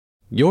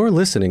You're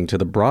listening to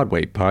the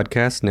Broadway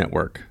Podcast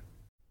Network.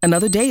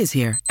 Another day is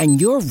here,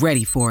 and you're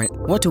ready for it.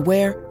 What to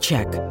wear?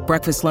 Check.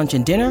 Breakfast, lunch,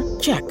 and dinner?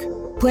 Check.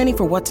 Planning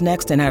for what's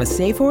next and how to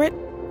save for it?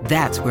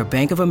 That's where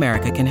Bank of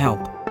America can help.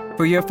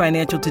 For your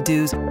financial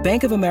to-dos,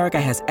 Bank of America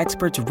has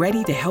experts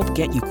ready to help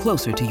get you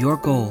closer to your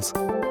goals.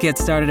 Get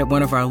started at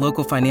one of our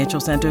local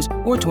financial centers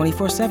or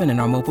 24/7 in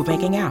our mobile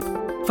banking app.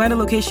 Find a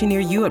location near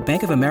you at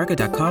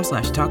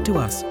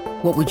bankofamerica.com/talktous.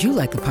 What would you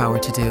like the power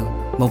to do?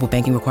 Mobile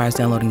banking requires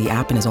downloading the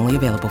app and is only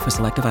available for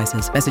select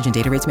devices. Message and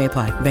data rates may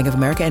apply. Bank of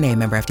America N.A.,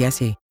 member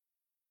FDIC.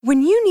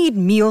 When you need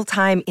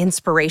mealtime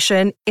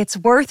inspiration, it's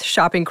worth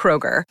shopping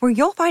Kroger, where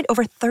you'll find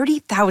over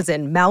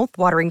 30,000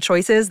 mouth-watering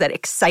choices that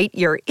excite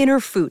your inner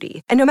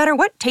foodie. And no matter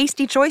what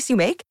tasty choice you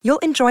make, you'll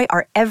enjoy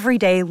our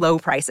everyday low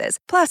prices,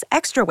 plus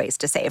extra ways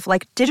to save,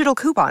 like digital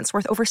coupons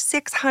worth over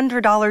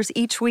 $600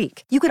 each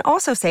week. You can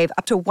also save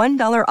up to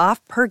 $1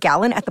 off per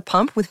gallon at the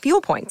pump with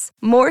fuel points.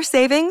 More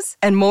savings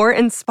and more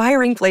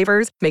inspiring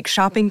flavors make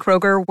shopping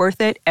Kroger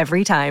worth it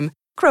every time.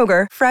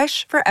 Kroger,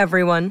 fresh for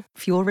everyone.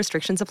 Fuel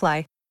restrictions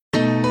apply.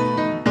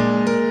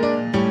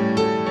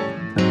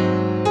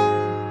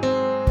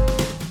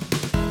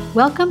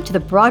 Welcome to the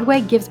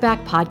Broadway Gives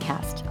Back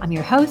podcast. I'm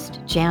your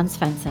host, Jan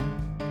Svensson.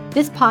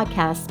 This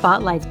podcast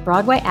spotlights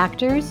Broadway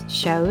actors,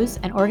 shows,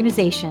 and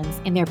organizations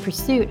in their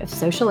pursuit of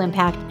social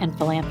impact and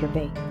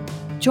philanthropy.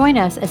 Join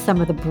us as some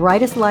of the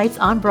brightest lights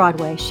on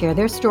Broadway share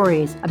their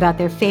stories about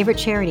their favorite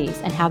charities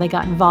and how they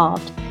got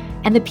involved,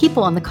 and the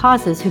people and the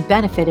causes who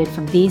benefited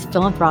from these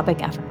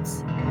philanthropic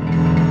efforts.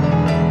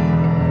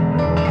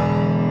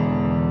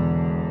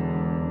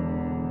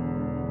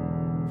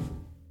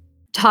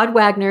 Todd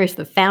Wagner is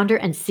the founder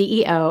and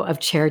CEO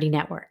of Charity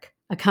Network,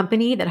 a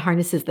company that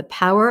harnesses the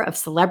power of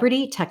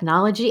celebrity,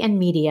 technology, and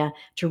media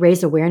to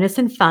raise awareness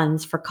and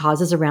funds for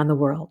causes around the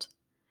world.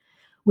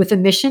 With a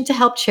mission to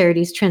help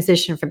charities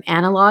transition from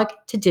analog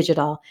to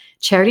digital,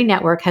 Charity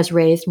Network has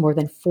raised more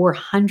than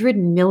 $400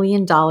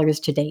 million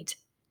to date.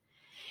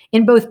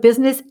 In both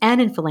business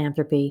and in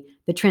philanthropy,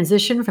 the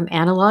transition from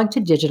analog to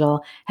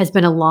digital has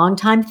been a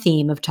longtime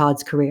theme of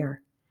Todd's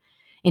career.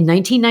 In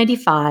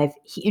 1995,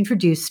 he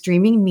introduced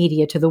streaming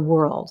media to the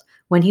world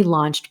when he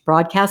launched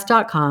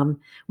Broadcast.com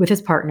with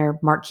his partner,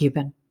 Mark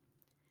Cuban.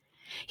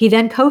 He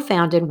then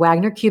co-founded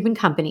Wagner Cuban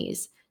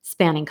Companies,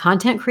 spanning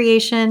content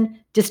creation,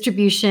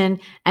 distribution,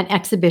 and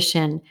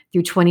exhibition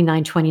through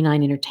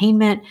 2929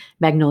 Entertainment,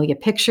 Magnolia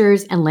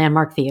Pictures, and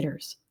Landmark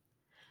Theaters.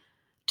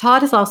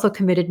 Todd has also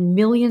committed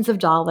millions of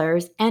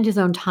dollars and his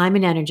own time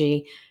and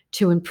energy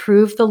to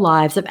improve the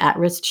lives of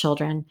at-risk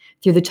children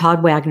through the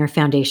Todd Wagner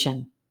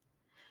Foundation.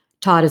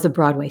 Todd is a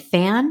Broadway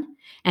fan,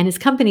 and his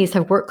companies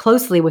have worked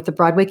closely with the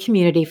Broadway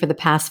community for the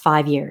past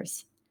 5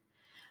 years.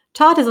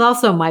 Todd is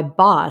also my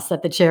boss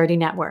at the Charity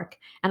Network,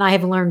 and I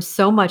have learned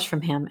so much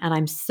from him, and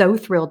I'm so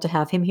thrilled to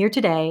have him here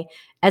today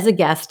as a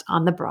guest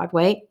on the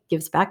Broadway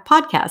Gives Back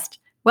podcast.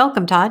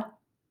 Welcome, Todd.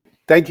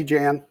 Thank you,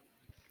 Jan.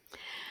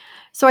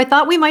 So I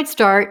thought we might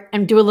start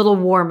and do a little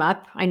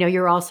warm-up. I know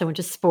you're also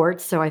into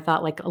sports, so I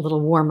thought like a little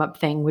warm-up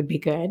thing would be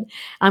good.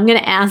 I'm going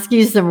to ask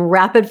you some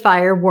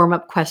rapid-fire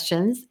warm-up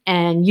questions,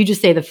 and you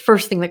just say the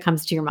first thing that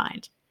comes to your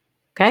mind.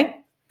 Okay?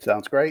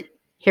 Sounds great.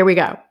 Here we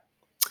go.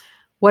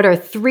 What are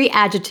 3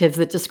 adjectives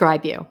that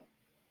describe you?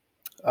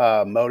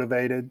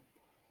 Motivated,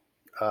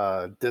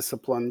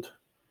 disciplined,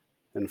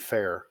 and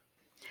fair.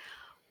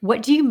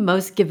 What do you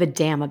most give a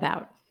damn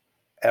about?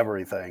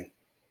 Everything.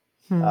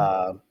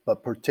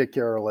 But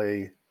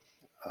particularly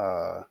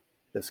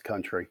this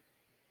country.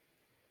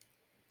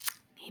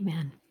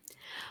 Amen.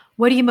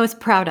 What are you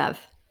most proud of?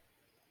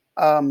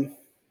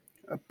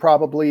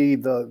 Probably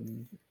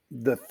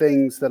the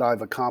things that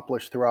I've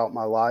accomplished throughout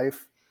my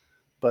life,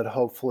 but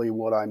hopefully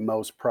what I'm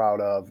most proud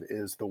of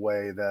is the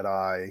way that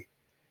I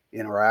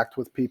interact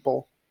with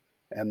people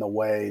and the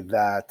way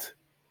that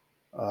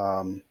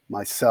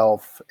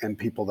myself and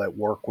people that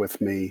work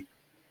with me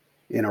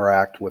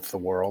interact with the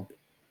world.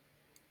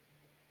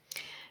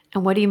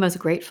 And what are you most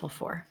grateful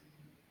for?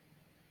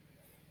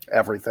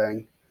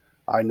 Everything.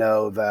 I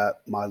know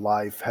that my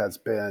life has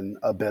been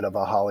a bit of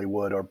a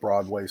Hollywood or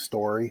Broadway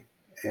story,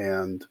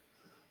 and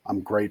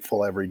I'm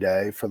grateful every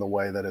day for the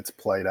way that it's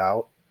played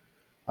out.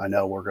 I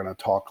know we're going to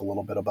talk a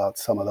little bit about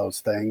some of those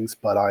things,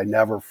 but I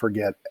never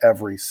forget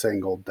every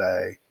single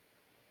day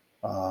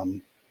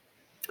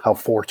how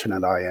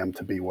fortunate I am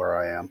to be where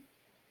I am.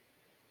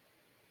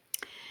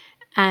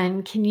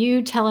 And can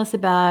you tell us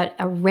about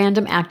a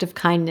random act of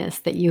kindness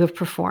that you have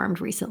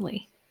performed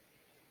recently?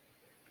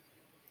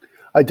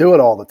 I do it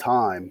all the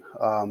time,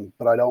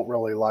 but I don't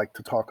really like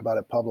to talk about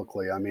it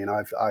publicly. I mean,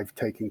 I've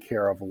taken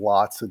care of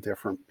lots of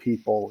different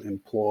people,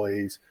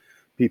 employees,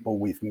 people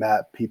we've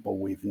met, people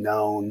we've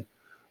known,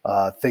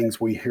 things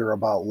we hear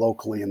about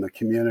locally in the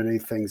community,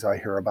 things I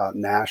hear about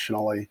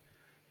nationally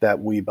that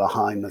we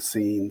behind the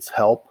scenes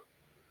help,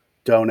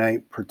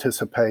 donate,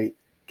 participate,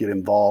 get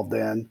involved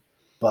in.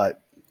 But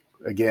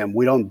again,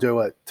 we don't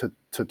do it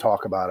to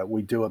talk about it.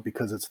 We do it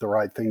because it's the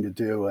right thing to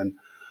do. And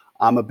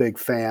I'm a big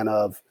fan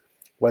of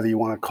whether you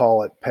want to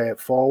call it pay it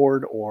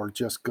forward or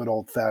just good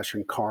old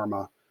fashioned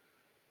karma.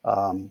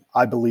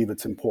 I believe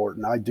it's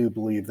important. I do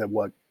believe that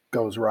what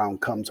goes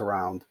around comes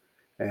around,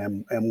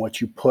 and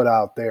what you put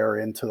out there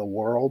into the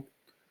world,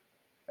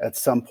 at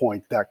some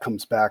point that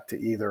comes back to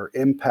either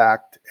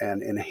impact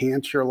and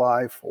enhance your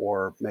life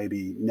or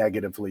maybe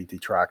negatively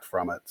detract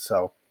from it.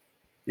 So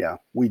yeah,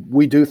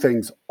 we do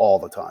things all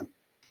the time.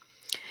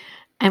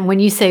 And when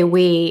you say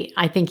we,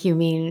 I think you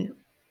mean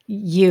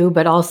you,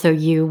 but also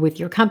you with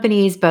your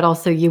companies, but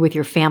also you with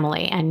your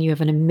family. And you have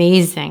an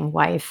amazing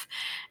wife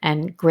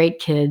and great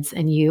kids,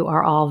 and you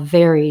are all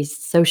very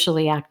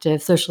socially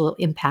active, social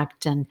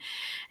impact, and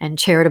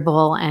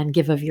charitable, and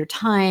give of your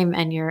time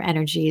and your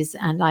energies.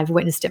 And I've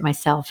witnessed it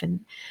myself. And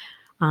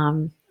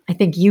I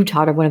think you,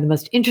 Todd, are one of the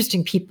most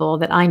interesting people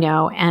that I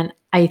know. And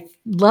I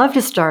love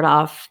to start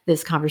off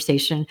this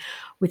conversation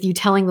with you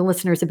telling the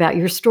listeners about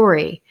your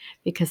story,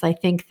 because I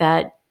think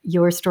that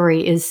your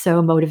story is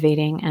so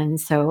motivating and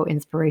so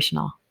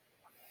inspirational.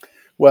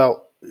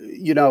 Well,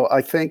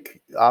 I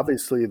think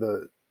obviously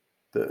the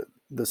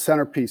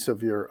centerpiece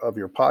of your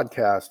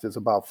podcast is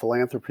about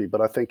philanthropy, but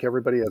I think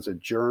everybody has a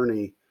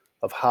journey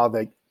of how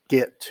they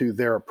get to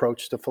their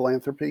approach to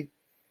philanthropy,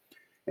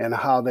 and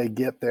how they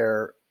get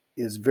there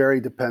is very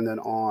dependent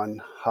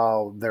on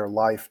how their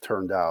life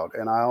turned out.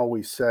 And I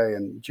always say,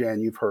 and Jan,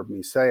 you've heard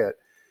me say it,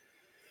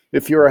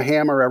 if you're a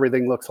hammer,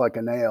 everything looks like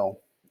a nail.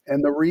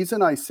 And the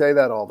reason I say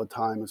that all the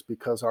time is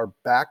because our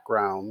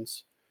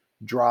backgrounds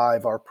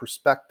drive our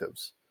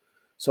perspectives.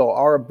 So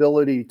our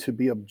ability to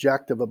be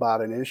objective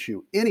about an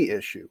issue, any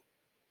issue,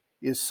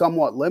 is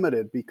somewhat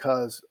limited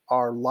because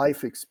our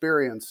life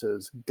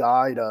experiences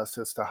guide us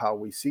as to how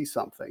we see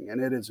something.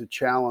 And it is a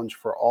challenge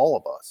for all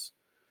of us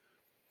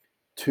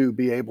to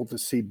be able to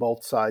see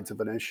both sides of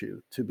an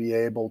issue, to be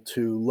able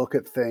to look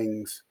at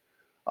things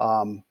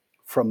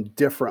from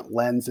different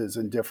lenses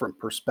and different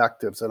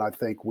perspectives. And I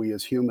think we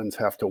as humans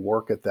have to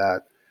work at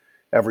that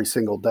every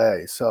single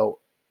day. So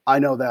I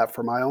know that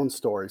for my own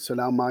story. So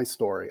now my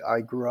story.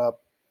 I grew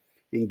up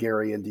in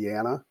Gary,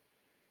 Indiana.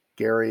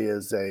 Gary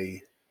is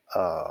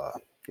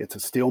it's a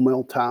steel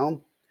mill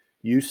town.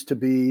 Used to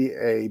be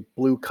a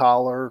blue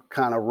collar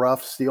kind of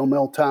rough steel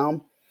mill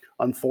town.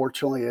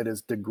 Unfortunately, it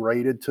has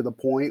degraded to the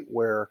point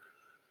where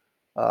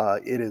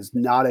it is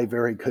not a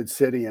very good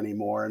city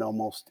anymore in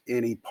almost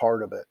any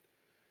part of it.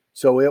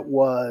 So it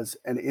was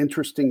an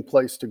interesting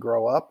place to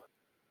grow up.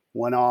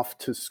 Went off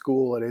to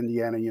school at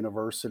Indiana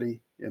University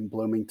in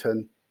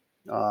Bloomington.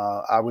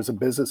 I was a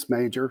business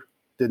major,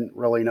 didn't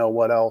really know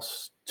what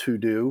else to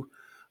do.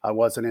 I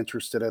wasn't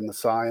interested in the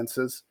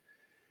sciences.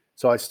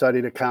 So I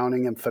studied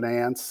accounting and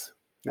finance.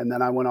 And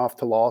then I went off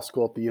to law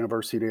school at the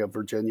University of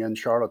Virginia in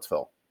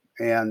Charlottesville.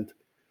 And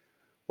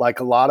like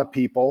a lot of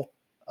people,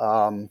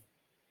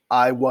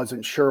 I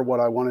wasn't sure what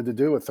I wanted to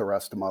do with the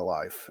rest of my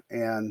life.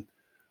 And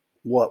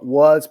what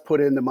was put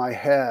into my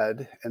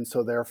head, and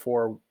so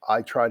therefore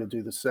I try to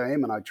do the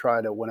same, and I try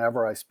to,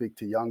 whenever I speak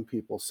to young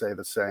people, say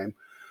the same.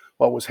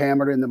 What was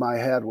hammered into my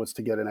head was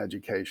to get an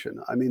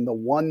education. I mean, the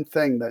one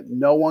thing that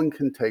no one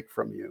can take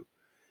from you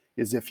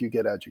is if you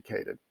get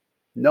educated.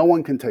 No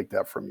one can take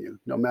that from you,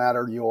 no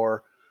matter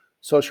your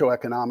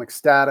socioeconomic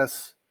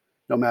status,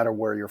 no matter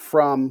where you're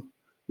from,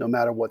 no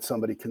matter what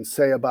somebody can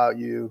say about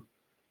you.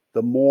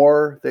 The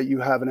more that you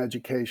have an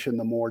education,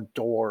 the more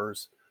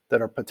doors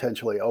that are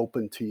potentially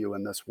open to you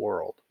in this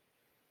world.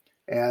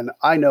 And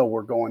I know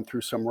we're going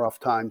through some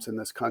rough times in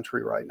this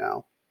country right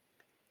now,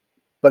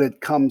 but it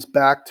comes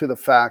back to the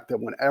fact that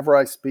whenever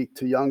I speak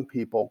to young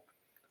people,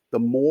 the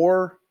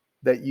more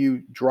that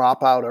you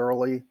drop out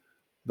early,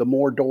 the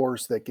more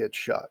doors that get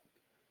shut,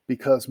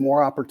 because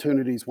more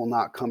opportunities will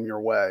not come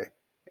your way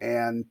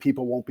and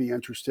people won't be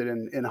interested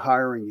in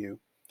hiring you.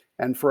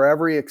 And for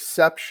every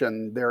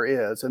exception there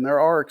is, and there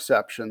are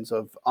exceptions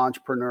of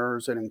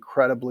entrepreneurs and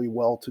incredibly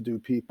well-to-do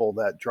people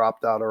that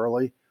dropped out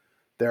early,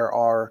 there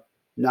are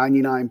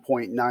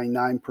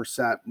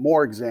 99.99%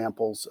 more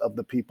examples of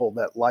the people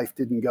that life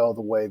didn't go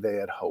the way they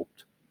had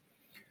hoped.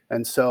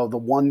 And so the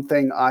one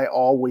thing I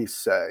always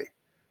say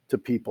to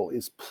people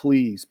is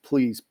please,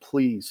 please,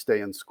 please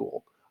stay in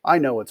school. I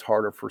know it's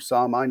harder for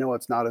some. I know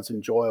it's not as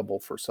enjoyable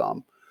for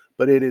some,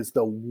 but it is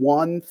the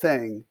one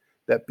thing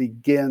that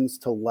begins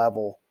to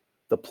level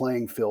the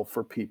playing field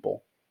for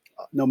people,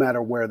 no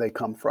matter where they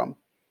come from.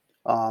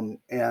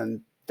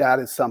 And that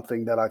is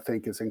something that I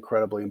think is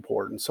incredibly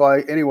important. So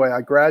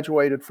I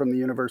graduated from the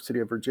University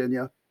of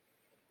Virginia,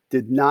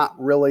 did not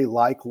really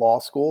like law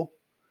school,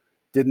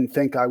 didn't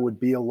think I would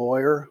be a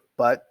lawyer,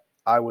 but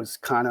I was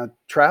kind of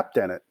trapped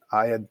in it.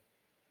 I had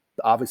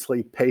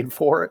obviously paid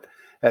for it,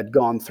 had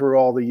gone through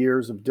all the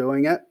years of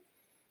doing it.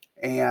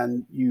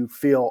 And you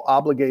feel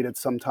obligated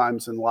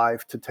sometimes in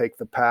life to take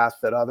the path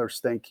that others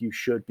think you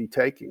should be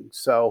taking.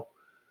 So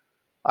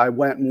I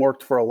went and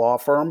worked for a law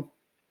firm,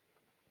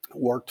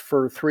 worked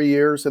for 3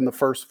 years in the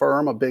first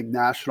firm, a big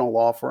national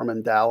law firm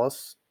in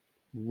Dallas,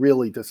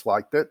 really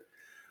disliked it.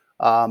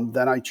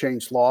 Then I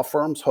changed law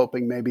firms,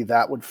 hoping maybe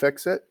that would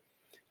fix it.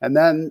 And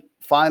then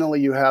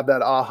finally you have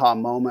that aha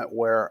moment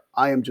where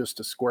I am just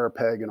a square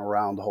peg in a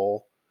round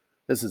hole.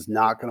 This is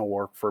not going to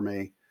work for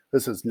me.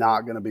 This is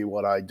not going to be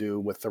what I do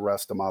with the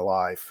rest of my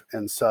life.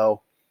 And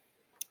so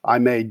I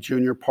made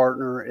junior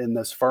partner in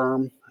this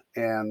firm,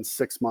 and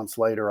 6 months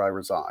later, I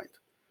resigned.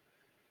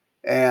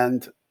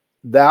 And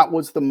that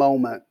was the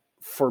moment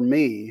for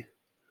me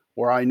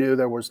where I knew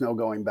there was no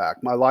going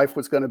back. My life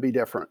was going to be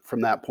different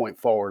from that point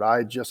forward. I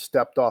had just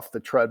stepped off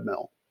the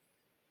treadmill.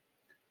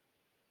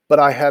 But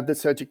I had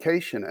this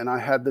education, and I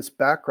had this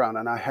background,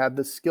 and I had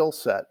this skill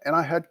set, and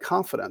I had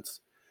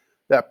confidence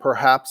that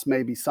perhaps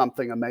maybe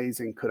something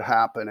amazing could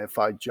happen if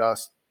I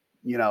just,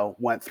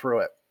 went through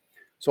it.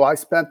 So I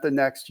spent the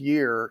next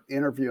year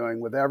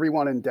interviewing with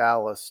everyone in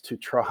Dallas to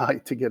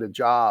try to get a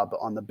job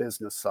on the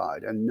business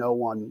side, and no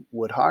one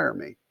would hire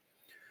me.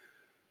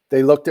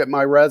 They looked at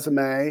my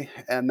resume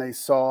and they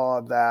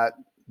saw that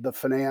the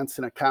finance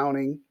and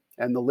accounting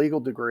and the legal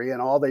degree,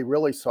 and all they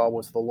really saw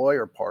was the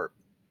lawyer part.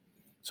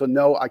 So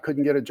no, I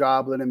couldn't get a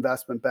job at an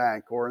investment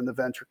bank or in the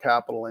venture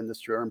capital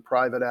industry or in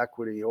private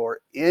equity or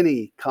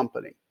any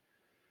company.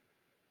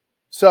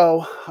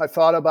 So I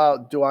thought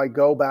about, do I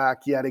go back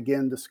yet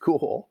again to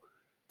school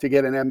to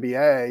get an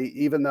MBA,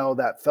 even though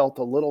that felt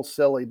a little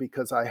silly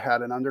because I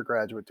had an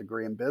undergraduate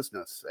degree in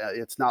business.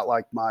 It's not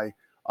like my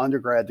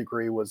undergrad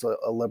degree was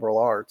a liberal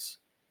arts.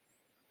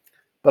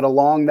 But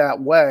along that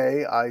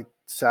way, I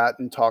sat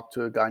and talked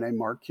to a guy named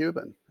Mark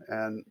Cuban.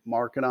 And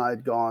Mark and I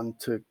had gone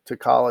to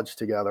college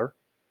together.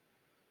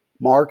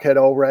 Mark had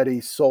already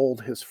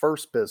sold his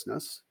first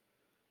business,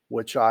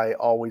 which I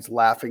always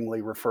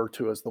laughingly refer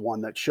to as the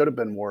one that should have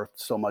been worth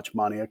so much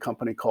money, a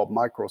company called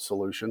Micro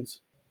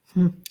Solutions.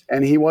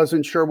 And he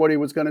wasn't sure what he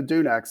was going to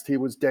do next. He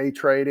was day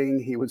trading.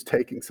 He was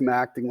taking some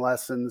acting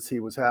lessons. He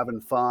was having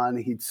fun.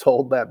 He'd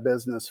sold that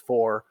business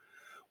for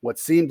what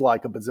seemed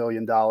like $1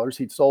 bazillion.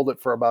 He'd sold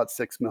it for about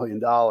 $6 million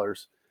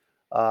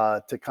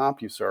to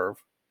CompuServe,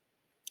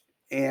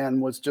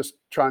 and was just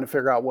trying to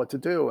figure out what to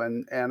do.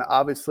 And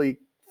obviously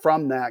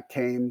from that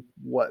came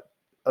what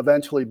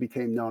eventually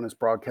became known as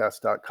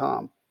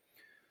broadcast.com.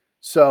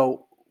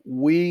 So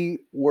we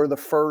were the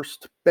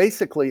first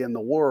basically in the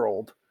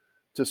world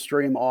to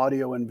stream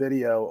audio and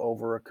video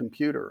over a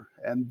computer.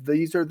 And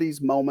these are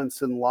these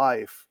moments in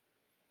life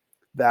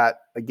that,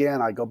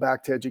 again, I go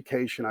back to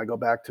education, I go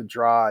back to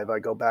drive, I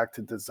go back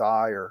to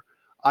desire.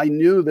 I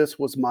knew this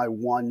was my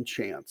one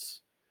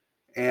chance,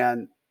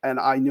 and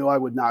I knew I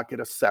would not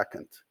get a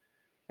second.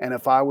 And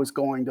if I was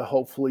going to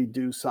hopefully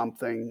do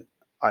something,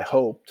 I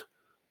hoped,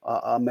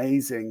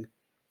 amazing,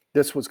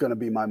 this was going to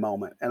be my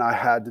moment, and I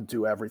had to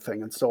do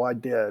everything. And so I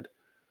did.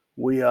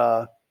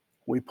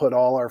 We put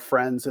all our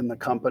friends in the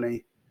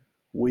company.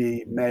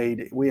 We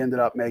ended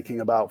up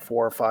making about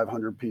 400 or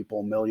 500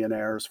 people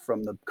millionaires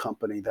from the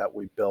company that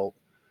we built.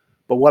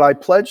 But what I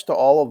pledged to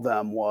all of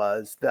them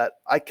was that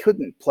I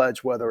couldn't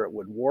pledge whether it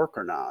would work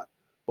or not.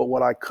 But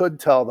what I could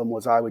tell them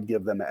was I would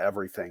give them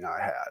everything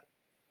I had.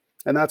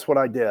 And that's what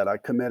I did. I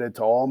committed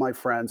to all my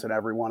friends and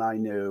everyone I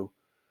knew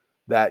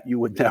that you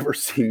would never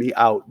see me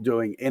out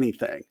doing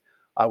anything.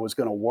 I was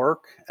going to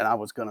work and I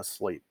was going to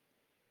sleep.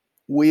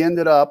 I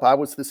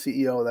was the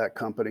CEO of that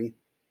company.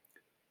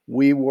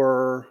 We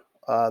were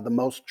the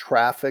most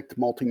trafficked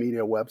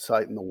multimedia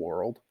website in the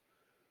world.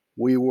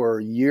 We were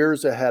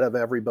years ahead of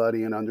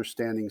everybody in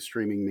understanding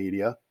streaming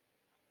media.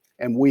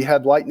 And we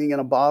had lightning in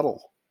a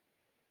bottle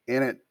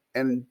in it.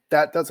 And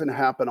that doesn't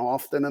happen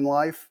often in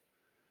life.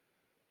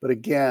 But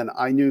again,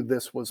 I knew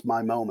this was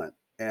my moment.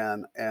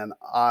 And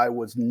I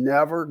was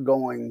never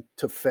going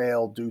to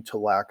fail due to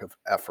lack of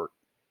effort.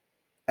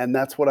 And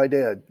that's what I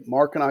did.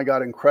 Mark and I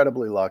got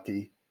incredibly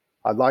lucky.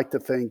 I'd like to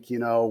think,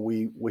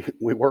 we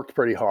worked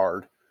pretty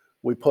hard.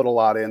 We put a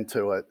lot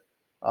into it.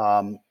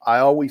 I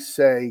always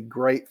say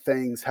great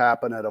things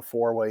happen at a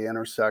four-way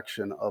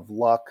intersection of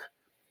luck,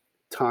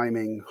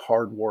 timing,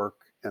 hard work,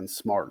 and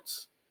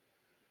smarts.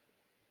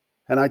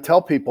 And I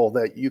tell people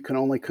that you can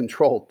only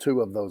control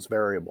two of those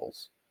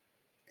variables.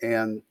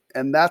 And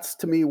that's,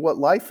 to me, what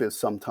life is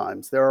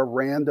sometimes. There are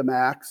random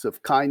acts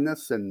of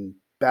kindness and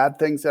bad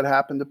things that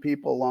happen to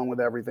people along with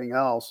everything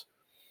else.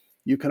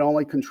 You can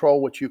only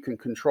control what you can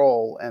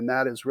control, and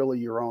that is really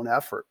your own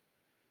effort.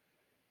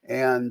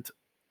 And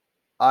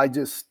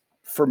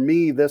for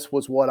me, this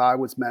was what I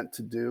was meant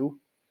to do.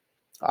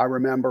 I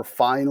remember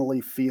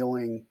finally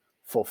feeling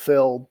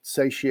fulfilled,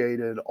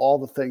 satiated, all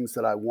the things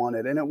that I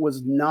wanted. And it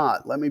was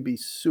not, let me be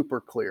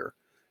super clear,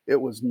 it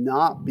was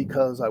not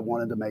because I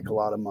wanted to make a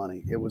lot of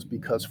money. It was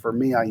because for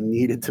me, I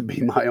needed to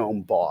be my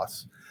own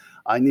boss.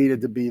 I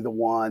needed to be the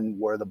one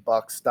where the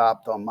buck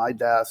stopped on my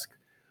desk.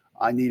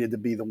 I needed to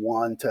be the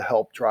one to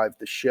help drive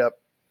the ship.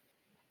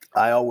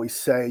 I always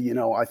say,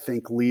 I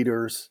think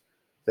leaders,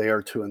 they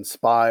are to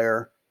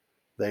inspire,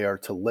 they are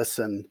to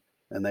listen,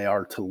 and they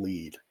are to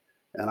lead.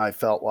 And I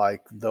felt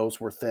like those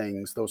were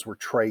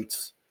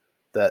traits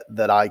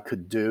that I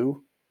could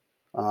do.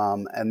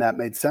 And that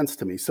made sense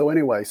to me. So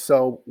anyway,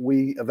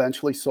 we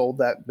eventually sold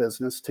that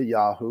business to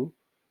Yahoo,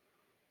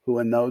 who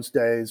in those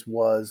days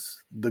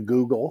was the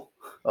Google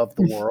of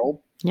the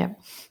world. Yeah.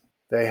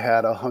 They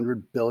had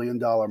 $100 billion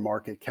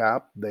market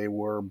cap. They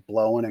were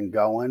blowing and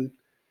going.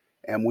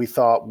 And we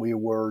thought we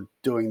were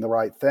doing the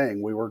right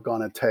thing. We were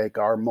going to take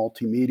our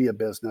multimedia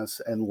business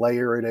and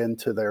layer it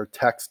into their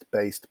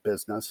text-based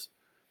business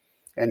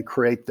and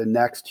create the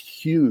next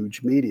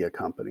huge media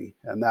company.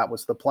 And that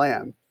was the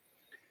plan.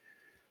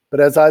 But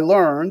as I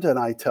learned, and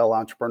I tell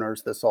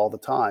entrepreneurs this all the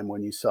time,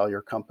 when you sell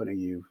your company,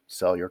 you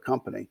sell your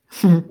company.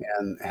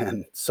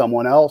 And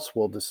someone else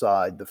will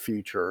decide the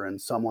future, and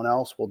someone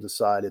else will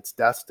decide its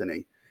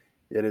destiny.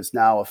 It is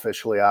now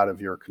officially out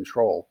of your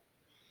control.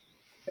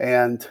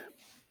 And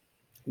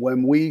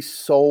when we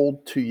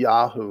sold to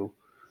Yahoo,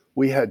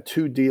 we had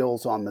two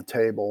deals on the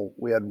table.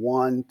 We had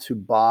one to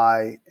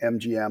buy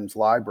MGM's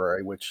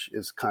library, which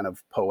is kind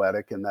of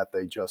poetic in that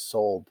they just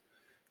sold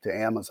to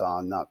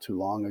Amazon not too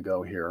long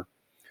ago here.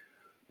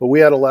 But we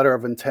had a letter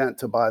of intent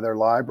to buy their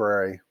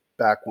library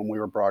back when we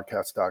were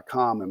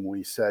broadcast.com. And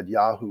we said,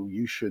 Yahoo,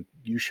 you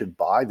should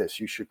buy this.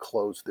 You should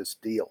close this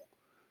deal.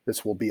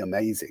 This will be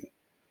amazing.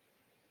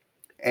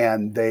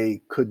 And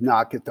they could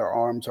not get their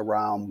arms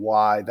around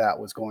why that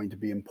was going to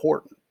be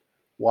important.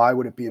 Why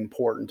would it be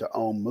important to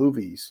own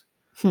movies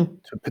to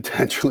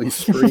potentially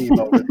stream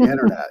over the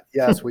internet?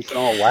 Yes, we can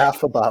all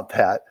laugh about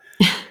that.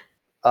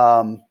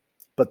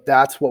 But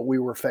that's what we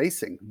were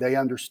facing. They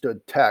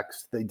understood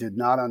text. They did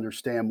not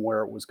understand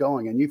where it was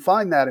going. And you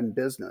find that in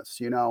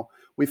business.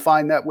 We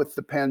find that with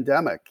the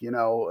pandemic.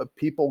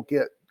 People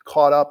get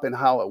caught up in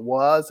how it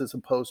was as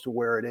opposed to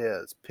where it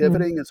is.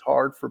 Pivoting is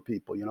hard for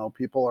people.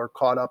 People are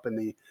caught up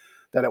in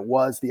that it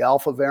was the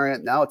Alpha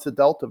variant. Now it's a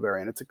Delta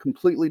variant. It's a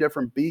completely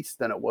different beast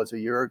than it was a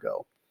year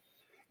ago.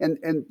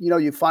 And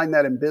you find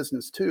that in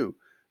business too.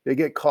 They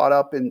get caught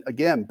up in,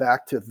 again,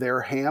 back to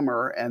their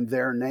hammer and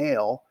their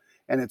nail.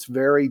 And it's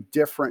very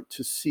different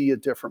to see a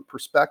different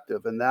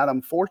perspective. And that,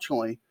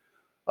 unfortunately,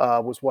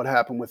 was what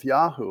happened with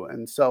Yahoo.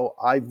 And so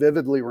I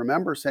vividly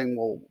remember saying,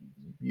 well,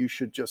 you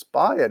should just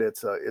buy it.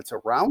 It's a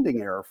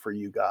rounding error for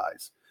you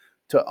guys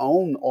to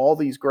own all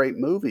these great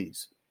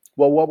movies.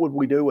 Well, what would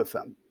we do with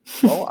them?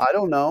 Well, I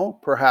don't know.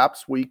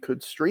 Perhaps we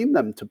could stream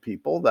them to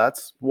people.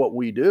 That's what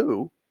we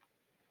do.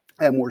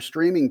 And we're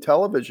streaming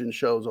television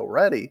shows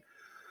already.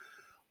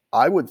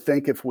 I would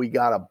think if we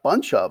got a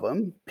bunch of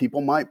them, people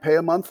might pay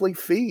a monthly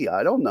fee.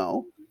 I don't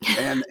know.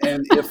 And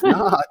if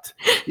not,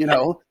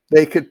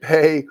 they could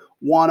pay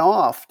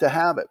one-off to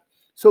have it.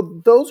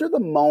 So those are the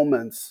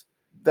moments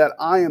that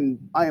I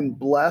am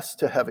blessed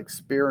to have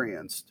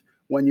experienced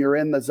when you're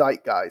in the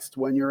zeitgeist,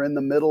 when you're in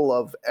the middle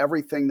of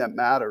everything that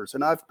matters.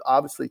 And I've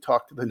obviously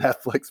talked to the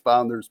Netflix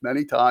founders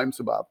many times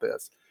about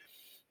this.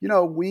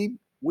 We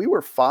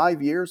were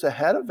 5 years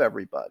ahead of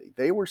everybody.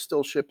 They were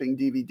still shipping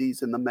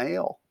DVDs in the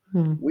mail.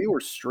 We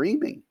were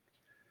streaming,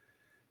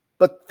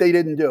 but they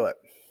didn't do it.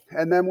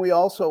 And then we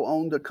also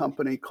owned a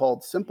company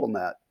called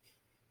SimpleNet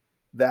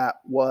that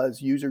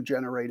was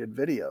user-generated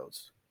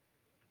videos.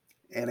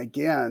 And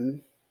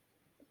again,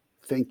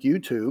 think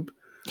YouTube.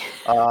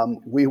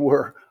 We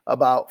were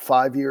about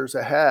 5 years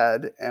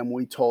ahead, and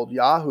we told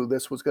Yahoo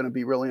this was going to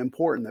be really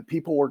important, that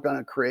people were going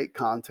to create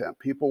content.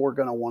 People were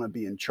going to want to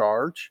be in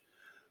charge.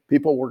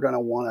 People were going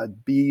to want to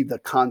be the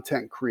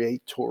content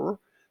creator.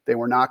 They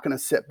were not going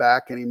to sit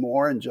back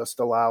anymore and just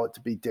allow it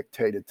to be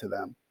dictated to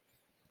them.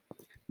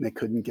 And they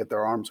couldn't get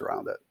their arms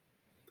around it.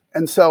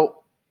 And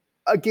so,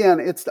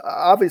 again, it's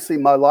obviously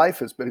my life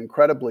has been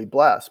incredibly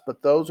blessed,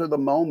 but those are the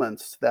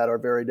moments that are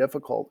very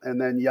difficult. And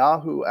then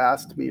Yahoo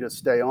asked me to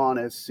stay on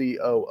as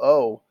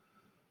COO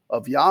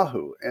of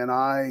Yahoo. And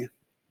I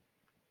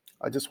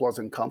just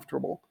wasn't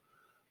comfortable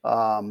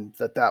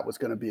that was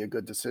going to be a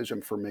good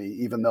decision for me,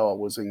 even though it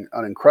was an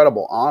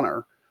incredible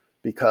honor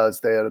because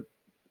they had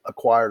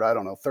acquired,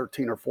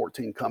 13 or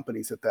 14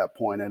 companies at that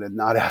point and had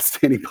not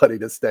asked anybody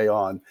to stay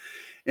on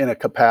in a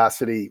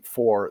capacity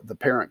for the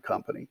parent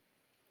company.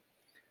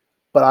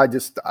 But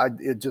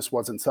it just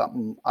wasn't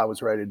something I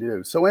was ready to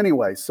do. So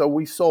anyway,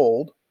 we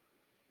sold.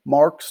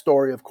 Mark's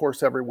story, of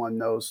course, everyone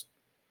knows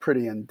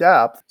pretty in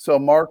depth. So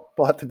Mark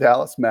bought the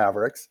Dallas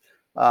Mavericks,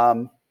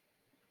 and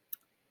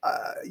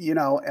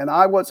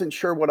I wasn't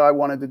sure what I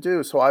wanted to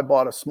do. So I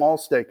bought a small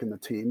stake in the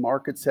team.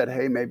 Mark had said,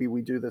 hey, maybe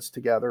we do this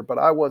together, but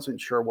I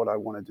wasn't sure what I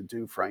wanted to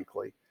do,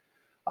 frankly.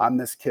 I'm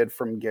this kid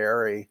from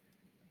Gary.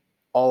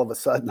 All of a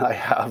sudden I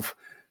have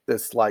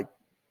this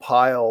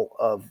pile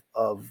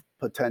of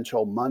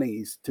potential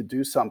monies to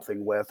do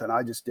something with, and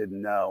I just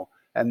didn't know.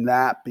 And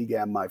that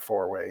began my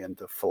foray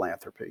into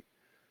philanthropy.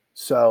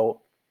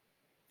 So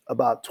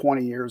about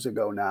 20 years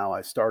ago now,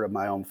 I started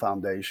my own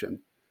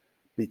foundation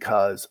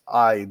because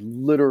I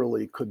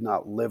literally could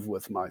not live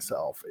with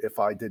myself if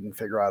I didn't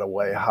figure out a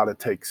way how to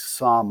take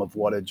some of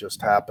what had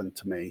just happened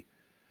to me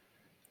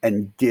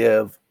and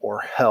give or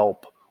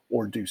help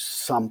or do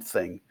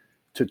something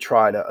to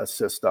try to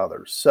assist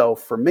others. So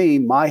for me,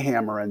 my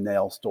hammer and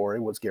nail story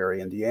was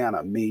Gary,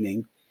 Indiana,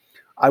 meaning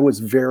I was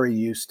very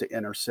used to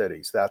inner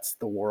cities. That's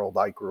the world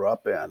I grew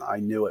up in. I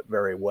knew it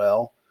very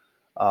well.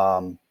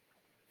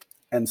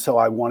 And so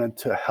I wanted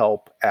to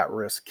help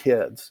at-risk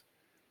kids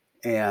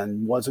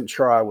and wasn't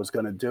sure I was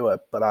going to do it,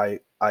 but I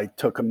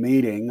took a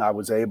meeting. I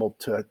was able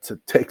to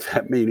take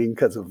that meeting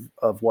because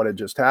of what had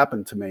just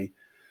happened to me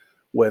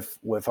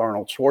with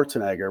Arnold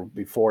Schwarzenegger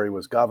before he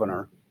was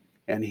governor,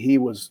 and he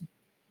was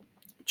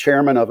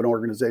chairman of an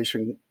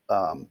organization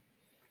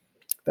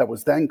that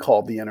was then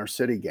called the Inner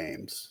City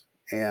Games,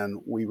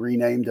 and we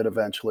renamed it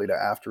eventually to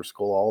After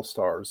School All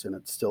Stars, and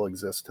it still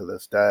exists to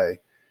this day.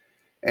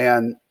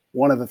 And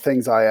one of the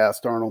things I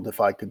asked Arnold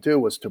if I could do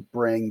was to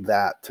bring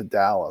that to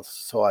Dallas.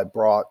 So I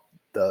brought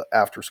the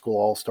After School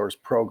All Stars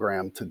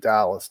program to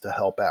Dallas to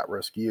help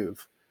at-risk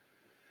youth.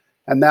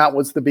 And that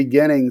was the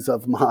beginnings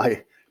of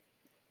my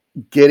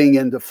getting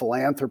into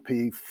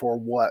philanthropy for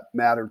what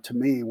mattered to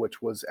me,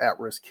 which was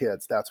at-risk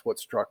kids. That's what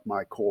struck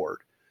my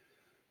chord.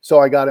 So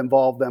I got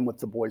involved then with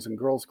the Boys and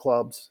Girls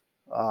Clubs.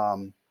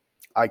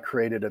 I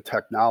created a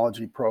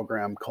technology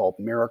program called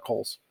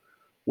Miracles,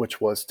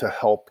 which was to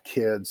help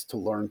kids to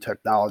learn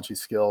technology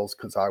skills,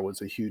 because I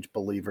was a huge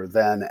believer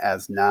then,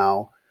 as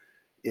now,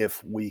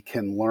 if we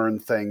can learn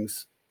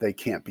things, they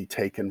can't be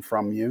taken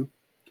from you.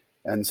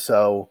 And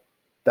so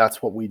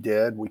that's what we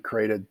did. We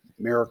created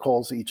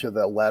Miracles. Each of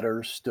the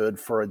letters stood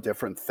for a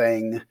different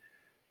thing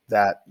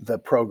that the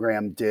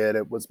program did.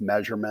 It was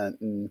measurement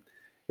and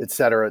et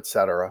cetera, et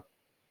cetera.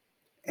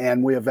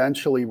 And we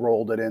eventually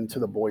rolled it into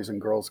the Boys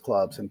and Girls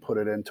Clubs and put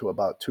it into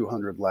about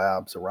 200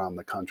 labs around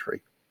the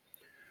country.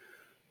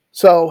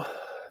 So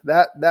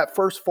that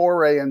first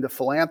foray into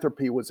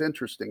philanthropy was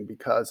interesting,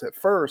 because at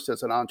first,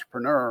 as an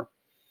entrepreneur,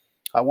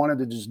 I wanted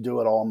to just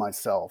do it all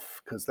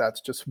myself, because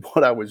that's just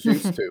what I was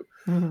used to.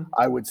 Mm-hmm.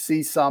 I would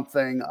see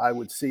something, I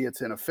would see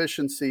its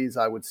inefficiencies,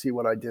 I would see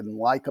what I didn't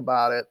like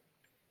about it,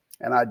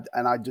 and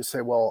I'd just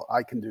say, well,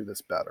 I can do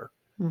this better.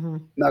 Mm-hmm.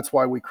 And that's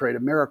why we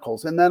created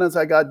Miracles. And then as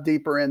I got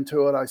deeper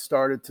into it, I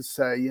started to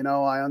say,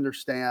 I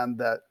understand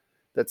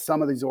that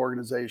some of these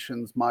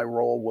organizations, my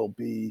role will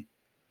be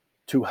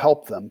to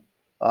help them,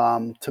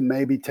 to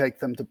maybe take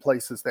them to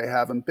places they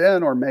haven't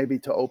been, or maybe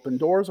to open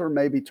doors, or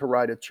maybe to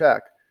write a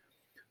check.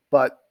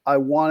 But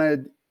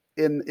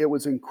it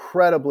was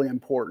incredibly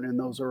important in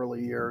those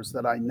early years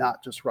that I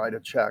not just write a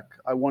check.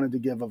 I wanted to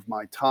give of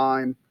my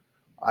time.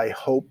 I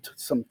hoped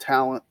some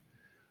talent,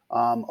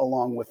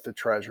 along with the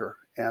treasure.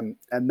 And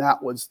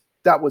that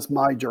was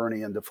my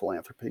journey into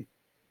philanthropy.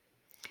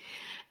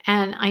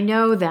 And I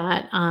know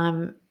that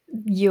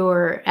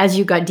as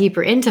you got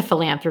deeper into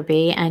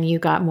philanthropy and you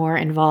got more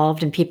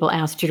involved and people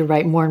asked you to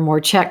write more and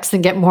more checks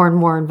and get more and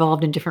more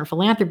involved in different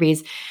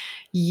philanthropies,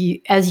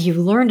 as you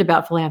learned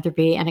about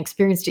philanthropy and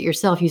experienced it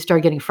yourself, you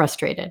started getting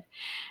frustrated.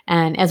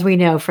 And as we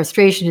know,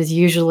 frustration is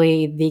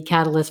usually the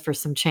catalyst for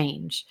some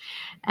change.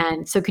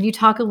 And so can you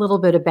talk a little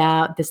bit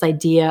about this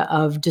idea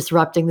of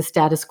disrupting the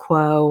status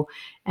quo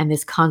and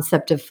this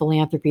concept of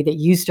philanthropy that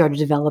you started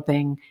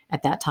developing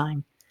at that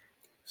time?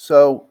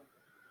 So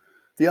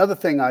the other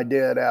thing I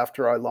did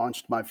after I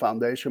launched my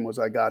foundation was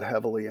I got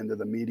heavily into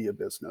the media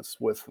business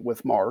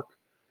with Mark.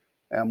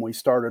 And we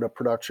started a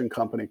production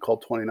company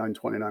called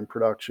 2929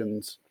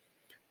 Productions,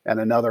 and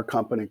another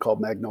company called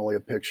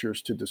Magnolia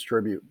Pictures to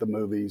distribute the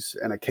movies,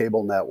 and a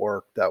cable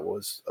network that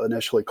was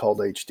initially called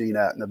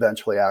HDNet and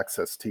eventually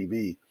Access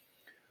TV.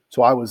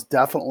 So I was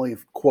definitely,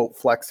 quote,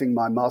 flexing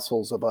my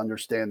muscles of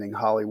understanding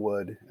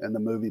Hollywood and the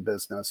movie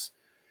business,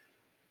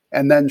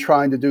 and then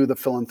trying to do the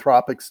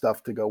philanthropic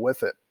stuff to go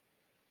with it.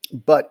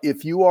 But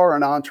if you are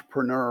an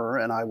entrepreneur,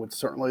 and I would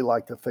certainly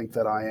like to think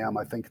that I am,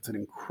 I think it's an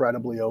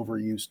incredibly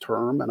overused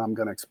term, and I'm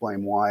going to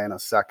explain why in a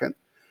second.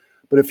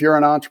 But if you're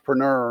an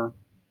entrepreneur,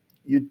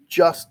 you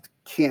just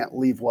can't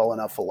leave well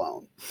enough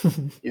alone.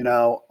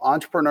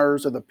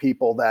 Entrepreneurs are the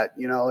people that,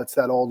 it's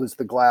that old, is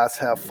the glass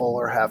half full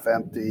or half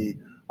empty?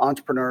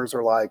 Entrepreneurs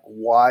are like,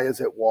 why is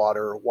it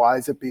water? Why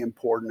is it being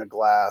poured in a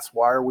glass?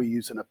 Why are we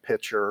using a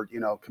pitcher?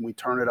 Can we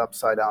turn it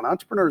upside down?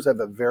 Entrepreneurs have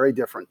a very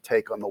different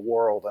take on the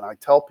world. And I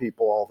tell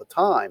people all the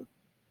time,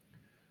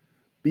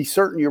 be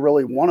certain you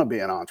really want to be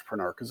an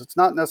entrepreneur, because it's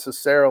not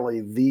necessarily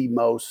the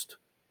most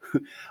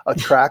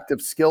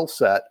attractive skill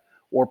set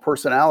or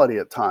personality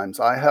at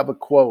times. I have a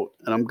quote,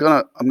 and I'm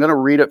gonna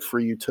read it for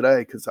you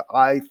today, because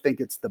I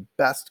think it's the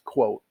best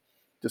quote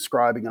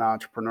describing an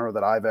entrepreneur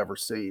that I've ever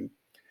seen.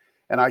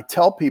 And I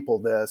tell people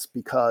this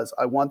because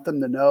I want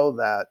them to know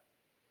that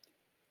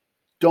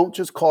don't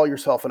just call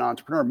yourself an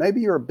entrepreneur.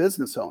 Maybe you're a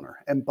business owner.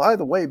 And by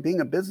the way,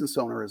 being a business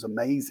owner is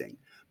amazing.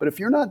 But if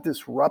you're not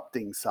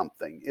disrupting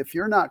something, if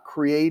you're not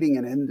creating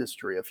an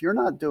industry, if you're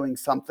not doing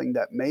something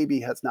that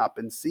maybe has not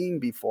been seen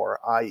before,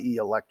 i.e.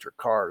 electric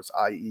cars,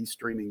 i.e.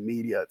 streaming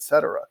media,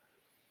 etc.,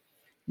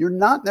 you're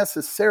not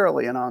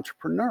necessarily an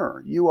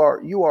entrepreneur. You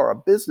are a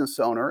business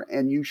owner,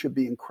 and you should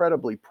be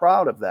incredibly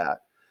proud of that.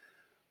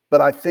 But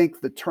I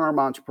think the term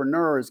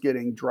entrepreneur is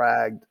getting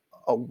dragged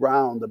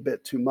around a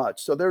bit too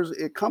much. So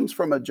it comes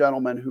from a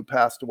gentleman who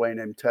passed away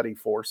named Teddy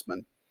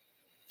Forsman.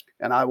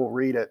 And I will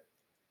read it.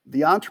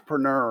 The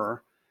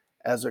entrepreneur,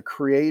 as a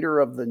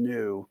creator of the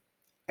new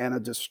and a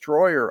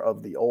destroyer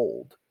of the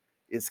old,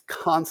 is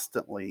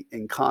constantly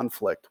in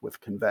conflict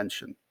with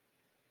convention.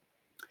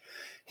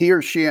 He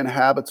or she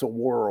inhabits a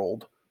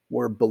world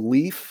where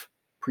belief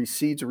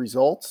precedes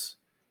results,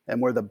 and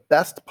where the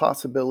best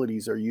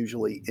possibilities are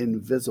usually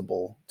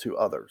invisible to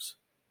others.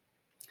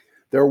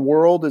 Their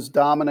world is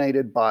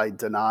dominated by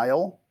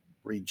denial,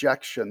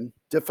 rejection,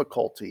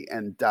 difficulty,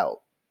 and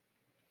doubt.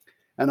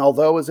 And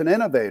although as an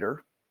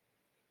innovator,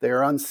 they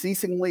are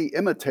unceasingly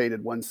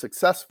imitated when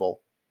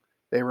successful,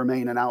 they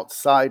remain an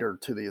outsider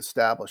to the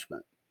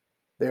establishment.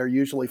 They are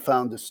usually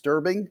found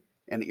disturbing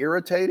and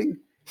irritating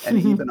and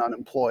even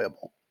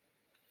unemployable.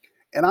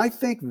 And I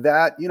think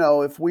that,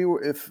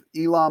 if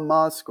Elon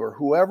Musk or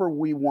whoever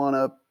we want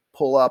to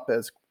pull up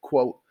as,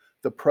 quote,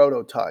 the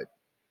prototype,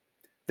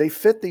 they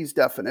fit these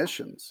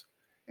definitions.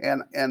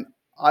 And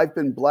I've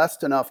been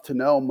blessed enough to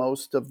know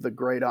most of the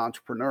great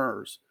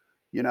entrepreneurs,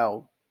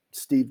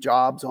 Steve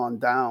Jobs on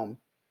down,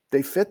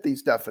 they fit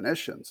these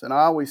definitions. And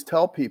I always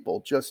tell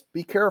people, just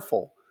be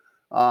careful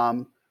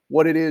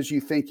what it is you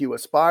think you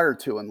aspire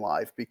to in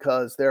life,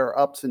 because there are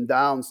ups and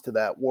downs to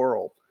that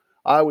world.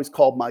 I always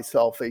called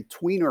myself a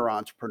tweener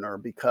entrepreneur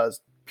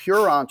because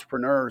pure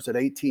entrepreneurs at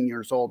 18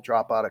 years old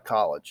drop out of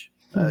college.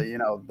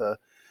 The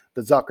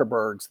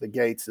Zuckerbergs, the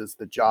Gateses,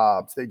 the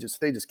Jobs, they just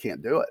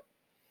can't do it.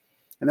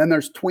 And then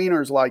there's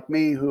tweeners like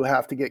me who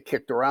have to get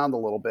kicked around a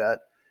little bit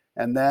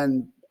and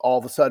then all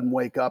of a sudden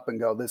wake up and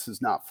go, this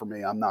is not for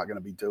me. I'm not going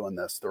to be doing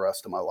this the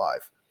rest of my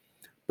life.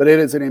 But it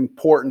is an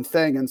important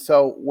thing. And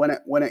so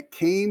when it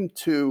came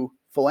to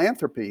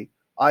philanthropy,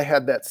 I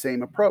had that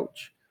same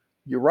approach.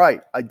 You're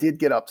right. I did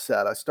get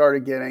upset. I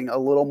started getting a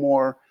little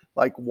more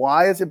like,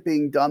 why is it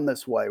being done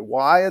this way?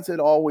 Why is it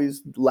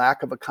always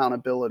lack of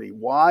accountability?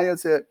 Why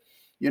is it,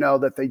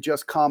 that they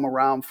just come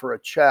around for a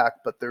check,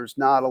 but there's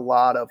not a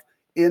lot of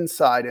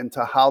insight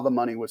into how the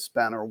money was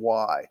spent or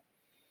why?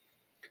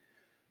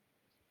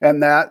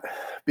 And that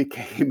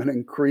became an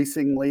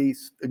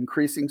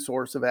increasing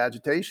source of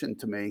agitation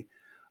to me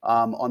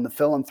on the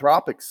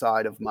philanthropic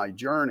side of my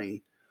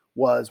journey.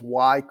 Was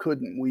why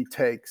couldn't we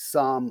take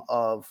some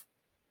of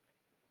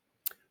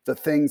the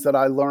things that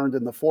I learned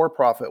in the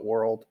for-profit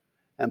world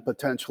and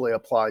potentially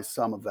apply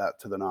some of that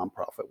to the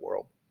nonprofit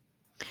world?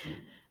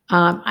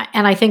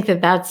 And I think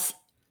that that's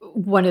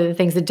one of the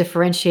things that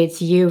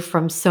differentiates you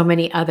from so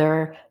many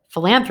other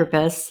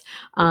philanthropists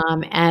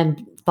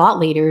and thought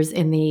leaders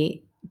in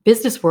the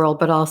business world,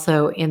 but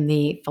also in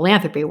the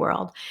philanthropy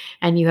world.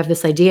 And you have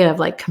this idea of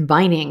like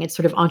combining, it's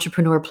sort of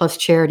entrepreneur plus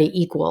charity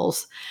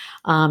equals.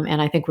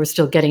 And I think we're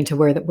still getting to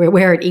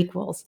where it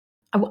equals.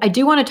 I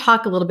do want to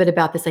talk a little bit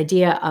about this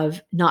idea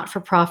of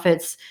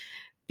not-for-profits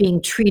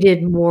being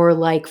treated more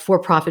like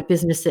for-profit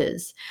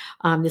businesses,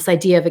 this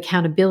idea of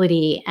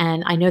accountability.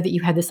 And I know that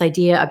you had this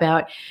idea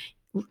about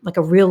like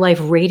a real-life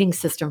rating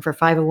system for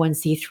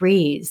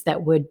 501c3s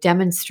that would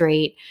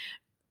demonstrate,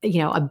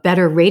 a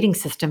better rating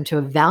system to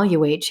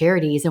evaluate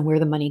charities and where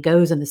the money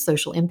goes and the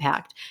social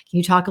impact. Can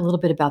you talk a little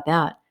bit about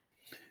that?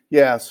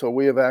 Yeah, so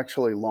we have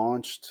actually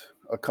launched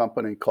a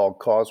company called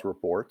Cause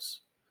Reports.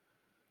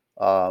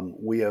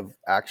 We have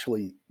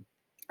actually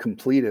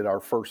completed our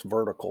first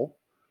vertical,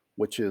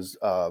 which is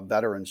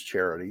veterans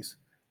charities.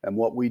 And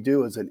what we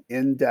do is an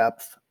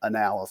in-depth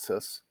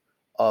analysis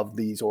of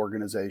these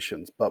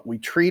organizations, but we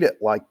treat it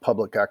like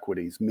public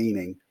equities,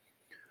 meaning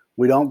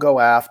we don't go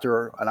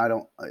after, and I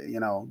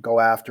don't, go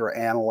after,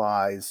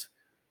 analyze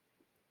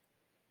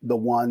the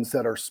ones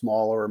that are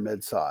smaller or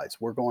mid-size.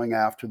 We're going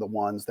after the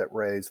ones that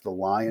raise the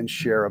lion's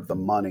share of the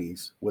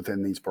monies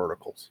within these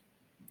verticals.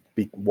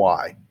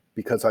 Why?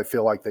 Because I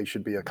feel like they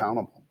should be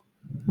accountable.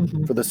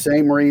 Mm-hmm. For the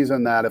same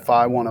reason that if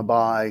I want to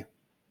buy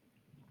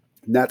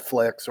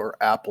Netflix or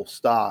Apple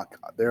stock,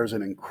 there's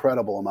an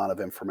incredible amount of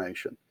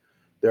information.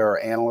 There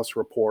are analyst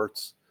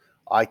reports.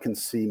 I can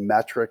see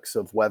metrics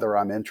of whether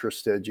I'm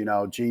interested,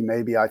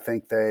 maybe I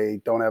think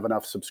they don't have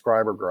enough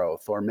subscriber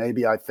growth, or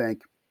maybe I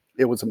think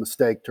it was a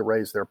mistake to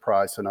raise their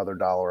price another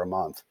 $1 a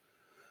month.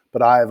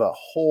 But I have a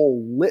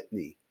whole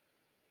litany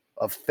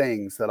of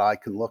things that I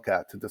can look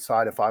at to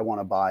decide if I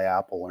want to buy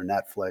Apple or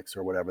Netflix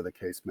or whatever the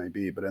case may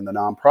be. But in the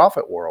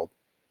nonprofit world,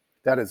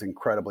 that is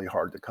incredibly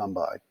hard to come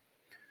by.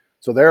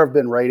 So there have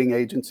been rating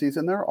agencies,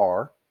 and there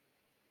are,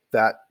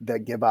 that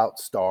give out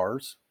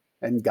stars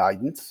and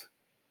guidance.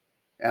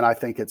 And I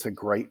think it's a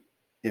great,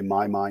 in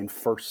my mind,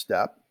 first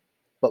step.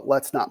 But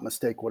let's not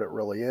mistake what it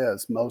really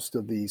is. Most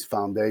of these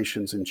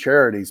foundations and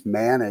charities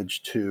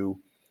manage to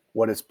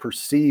what is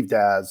perceived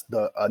as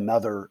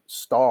another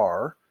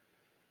star.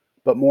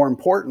 But more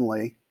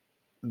importantly,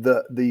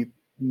 the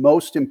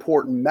most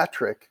important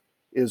metric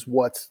is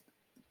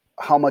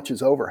how much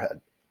is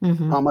overhead,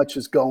 mm-hmm. how much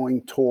is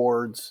going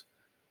towards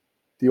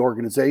the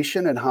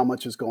organization and how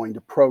much is going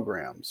to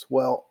programs.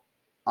 Well,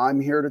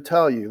 I'm here to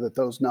tell you that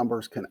those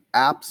numbers can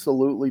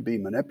absolutely be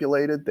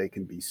manipulated. They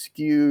can be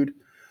skewed.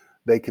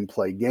 They can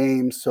play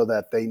games so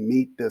that they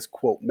meet this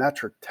quote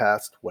metric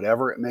test,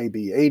 whatever it may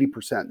be,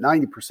 80%,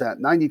 90%,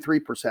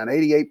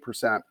 93%,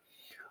 88%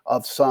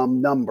 of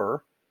some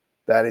number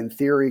that in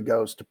theory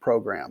goes to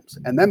programs.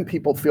 And then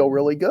people feel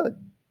really good.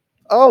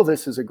 Oh,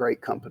 this is a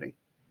great company.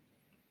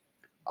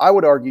 I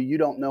would argue you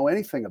don't know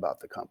anything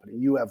about the company.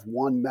 You have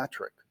one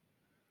metric.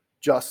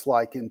 Just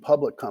like in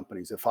public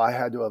companies, if I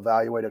had to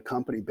evaluate a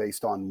company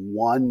based on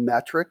one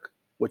metric,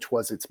 which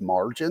was its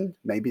margin,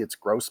 maybe its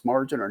gross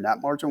margin or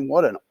net margin.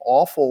 What an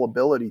awful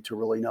ability to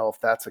really know if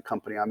that's a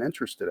company I'm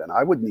interested in.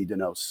 I would need to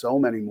know so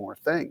many more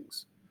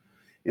things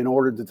in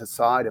order to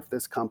decide if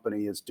this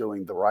company is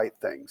doing the right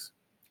things.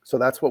 So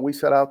that's what we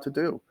set out to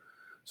do.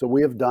 So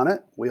we have done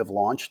it. We have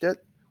launched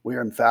it. We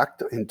are, in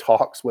fact, in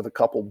talks with a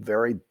couple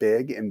very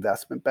big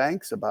investment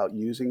banks about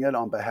using it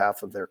on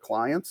behalf of their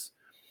clients.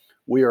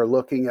 We are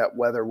looking at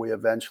whether we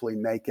eventually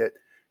make it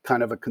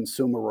kind of a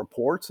consumer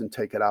reports and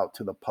take it out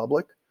to the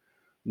public.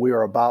 We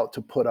are about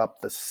to put up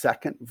the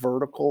second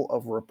vertical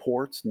of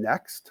reports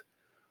next.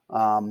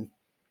 I'm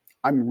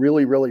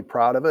really, really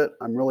proud of it.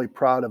 I'm really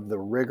proud of the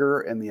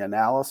rigor and the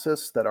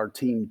analysis that our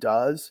team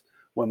does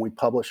when we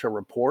publish a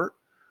report.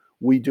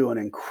 We do an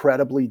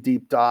incredibly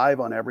deep dive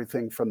on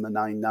everything from the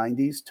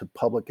 990s to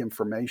public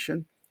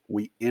information.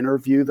 We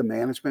interview the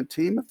management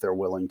team if they're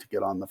willing to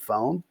get on the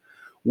phone.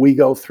 We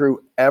go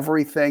through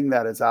everything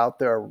that is out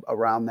there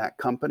around that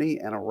company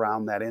and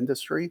around that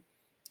industry.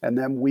 And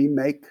then we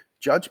make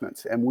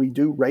judgments and we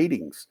do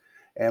ratings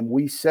and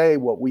we say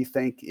what we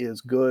think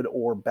is good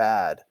or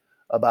bad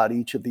about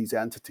each of these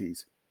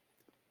entities.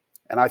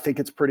 And I think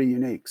it's pretty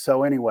unique.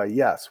 So anyway,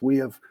 yes, we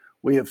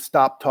have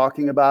stopped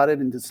talking about it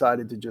and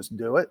decided to just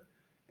do it.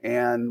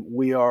 And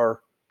we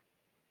are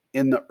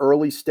in the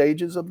early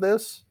stages of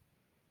this,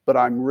 but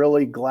I'm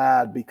really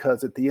glad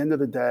because at the end of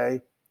the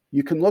day,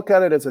 you can look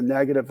at it as a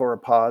negative or a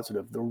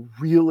positive. The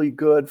really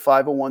good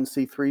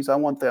 501c3s, I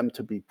want them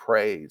to be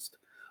praised.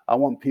 I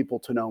want people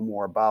to know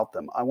more about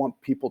them. I want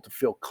people to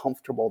feel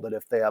comfortable that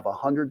if they have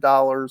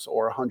 $100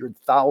 or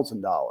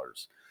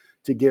 $100,000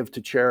 to give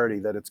to charity,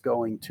 that it's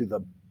going to the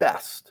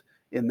best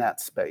in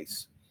that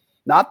space.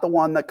 Not the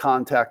one that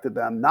contacted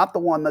them, not the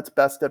one that's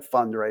best at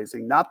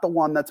fundraising, not the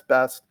one that's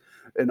best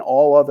in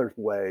all other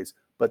ways,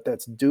 but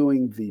that's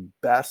doing the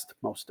best,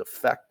 most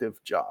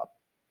effective job.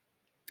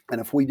 And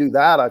if we do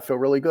that, I feel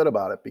really good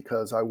about it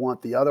because I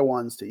want the other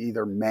ones to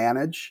either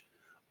manage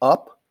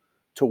up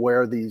to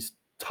where these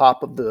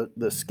top of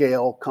the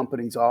scale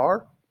companies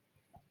are,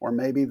 or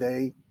maybe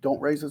they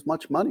don't raise as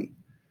much money.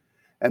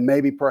 And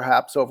maybe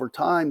perhaps over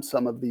time,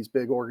 some of these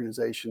big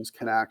organizations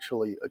can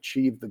actually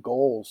achieve the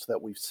goals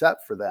that we've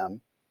set for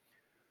them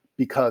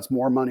because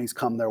more money's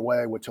come their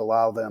way, which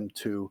allow them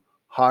to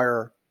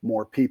hire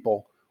more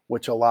people,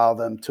 which allow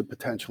them to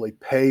potentially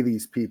pay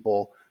these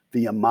people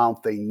the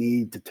amount they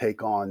need to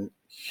take on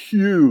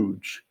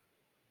huge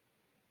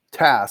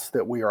tasks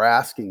that we are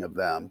asking of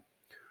them.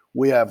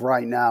 We have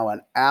right now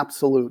an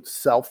absolute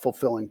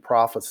self-fulfilling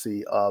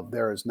prophecy of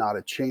there is not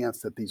a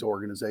chance that these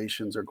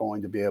organizations are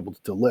going to be able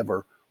to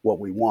deliver what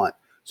we want.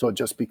 So it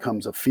just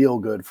becomes a feel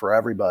good for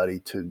everybody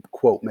to,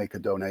 quote, make a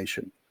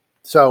donation.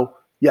 So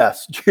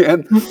yes,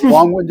 Jan,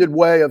 long-winded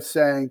way of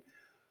saying,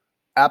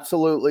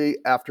 absolutely,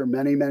 after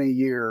many, many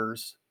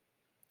years,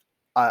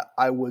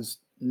 I was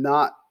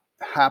not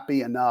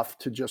happy enough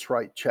to just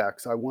write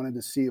checks. I wanted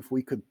to see if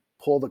we could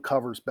pull the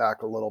covers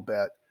back a little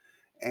bit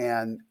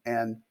and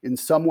in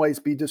some ways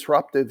be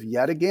disruptive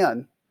yet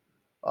again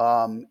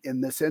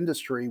in this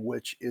industry,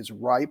 which is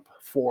ripe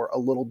for a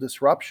little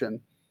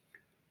disruption,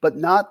 but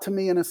not to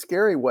me in a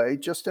scary way,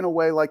 just in a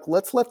way like,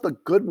 let's let the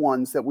good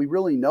ones that we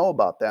really know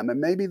about them,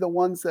 and maybe the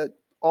ones that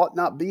ought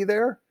not be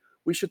there,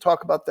 we should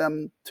talk about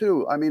them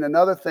too. I mean,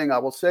 another thing I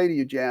will say to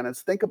you, Jan,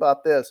 is think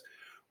about this.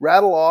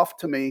 Rattle off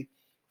to me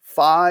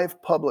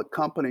 5 public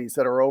companies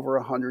that are over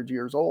 100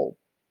 years old.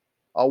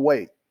 I'll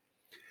wait.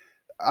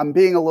 I'm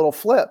being a little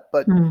flip,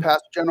 but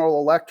past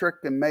General Electric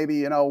and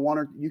maybe, one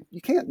or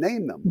you can't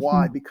name them.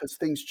 Why? Because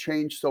things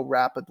change so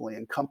rapidly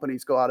and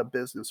companies go out of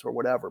business or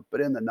whatever. But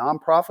in the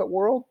nonprofit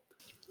world,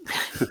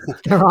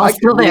 they're all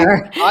still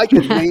there. I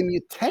could name you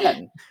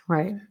 10.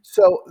 Right.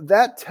 So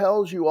that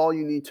tells you all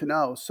you need to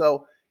know.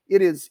 So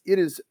it is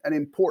an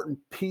important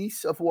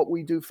piece of what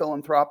we do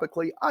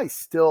philanthropically. I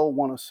still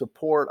want to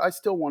support. I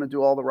still want to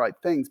do all the right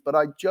things, but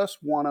I just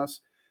want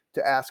us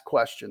to ask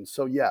questions.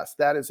 So yes,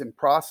 that is in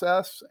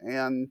process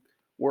and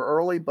we're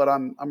early, but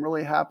I'm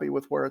really happy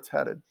with where it's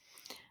headed.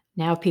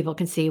 Now people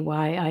can see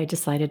why I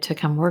decided to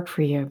come work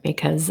for you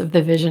because of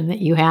the vision that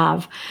you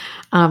have,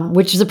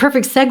 which is a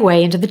perfect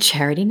segue into the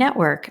Charity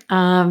Network.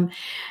 And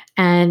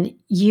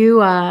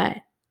you,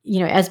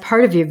 as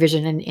part of your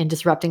vision in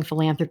disrupting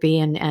philanthropy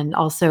and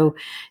also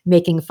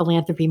making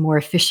philanthropy more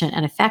efficient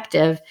and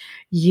effective,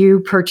 you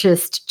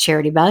purchased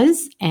Charity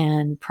Buzz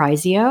and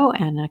Prizeo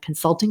and a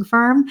consulting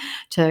firm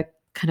to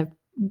kind of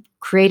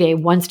create a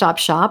one-stop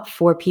shop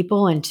for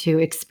people and to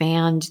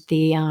expand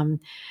the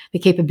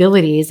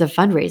capabilities of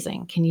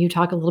fundraising. Can you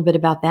talk a little bit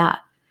about that?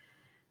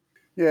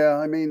 Yeah,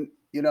 I mean,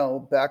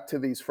 back to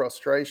these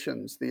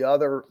frustrations. The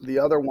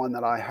other one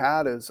that I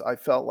had is I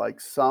felt like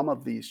some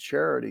of these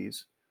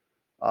charities,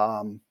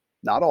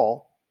 not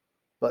all,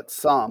 but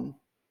some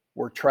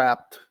were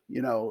trapped,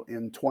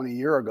 in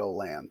 20-year ago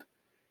land.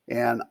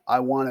 And I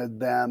wanted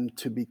them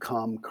to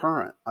become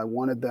current. I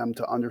wanted them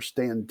to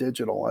understand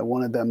digital. I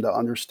wanted them to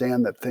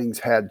understand that things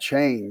had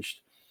changed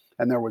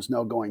and there was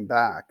no going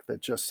back,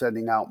 that just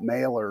sending out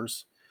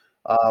mailers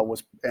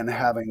and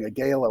having a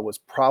gala was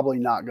probably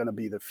not going to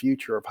be the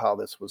future of how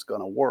this was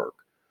going to work.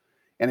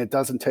 And it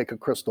doesn't take a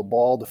crystal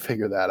ball to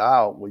figure that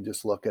out. We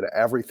just look at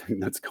everything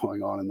that's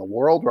going on in the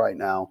world right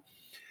now,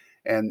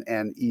 and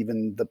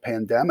even the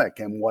pandemic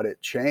and what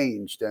it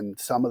changed, and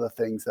some of the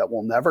things that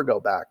will never go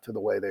back to the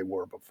way they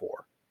were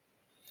before.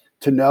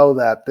 To know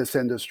that this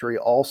industry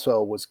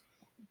also was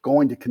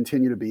going to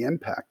continue to be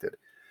impacted.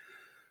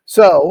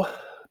 So,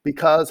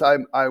 because I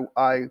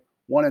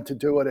wanted to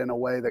do it in a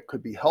way that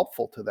could be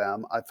helpful to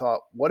them, I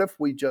thought, what if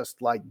we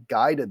just like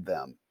guided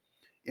them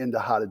into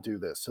how to do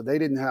this? So they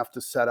didn't have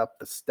to set up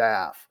the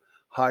staff,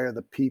 hire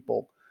the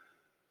people,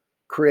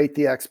 create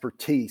the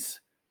expertise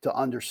to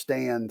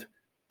understand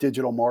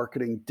digital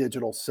marketing,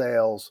 digital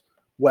sales,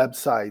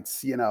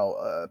 websites,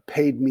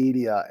 paid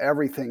media,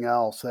 everything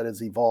else that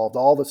has evolved,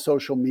 all the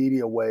social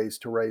media ways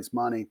to raise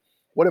money.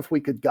 What if we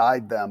could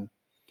guide them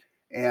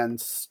and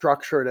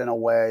structure it in a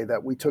way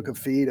that we took a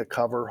fee to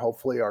cover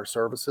hopefully our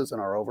services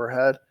and our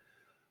overhead,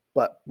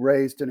 but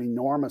raised an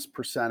enormous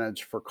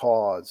percentage for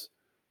cause.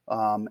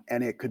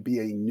 And it could be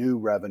a new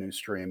revenue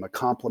stream, a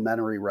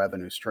complementary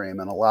revenue stream,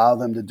 and allow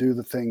them to do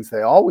the things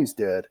they always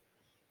did,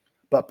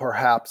 but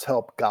perhaps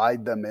help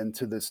guide them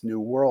into this new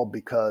world,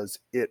 because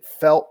it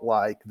felt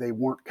like they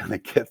weren't going to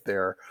get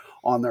there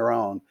on their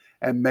own,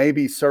 and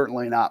maybe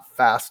certainly not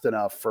fast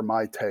enough for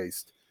my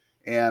taste.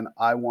 And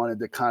I wanted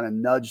to kind of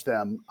nudge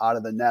them out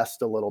of the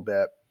nest a little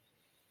bit.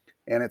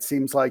 And it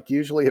seems like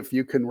usually if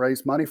you can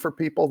raise money for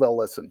people, they'll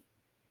listen.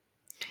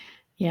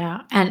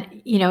 Yeah,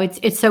 and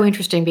it's so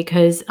interesting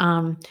because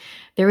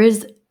there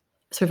is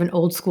sort of an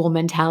old school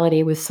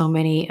mentality with so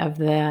many of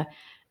the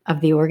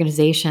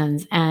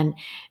organizations, and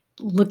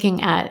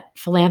looking at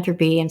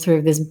philanthropy and sort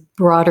of this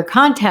broader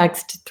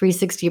context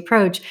 360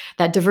 approach,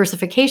 that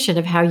diversification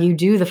of how you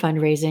do the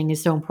fundraising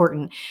is so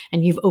important.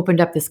 And you've opened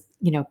up this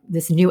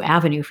new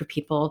avenue for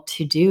people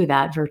to do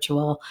that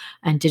virtual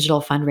and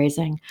digital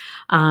fundraising.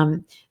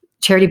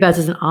 Charity Buzz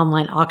is an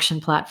online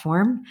auction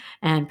platform,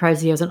 and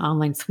Prizeo is an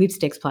online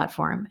sweepstakes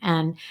platform.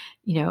 And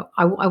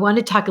I want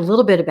to talk a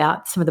little bit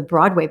about some of the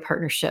Broadway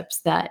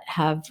partnerships that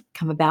have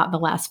come about in the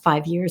last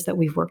 5 years that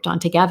we've worked on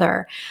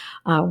together,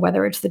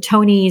 whether it's the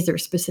Tonys or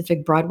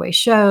specific Broadway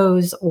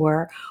shows,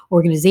 or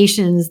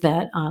organizations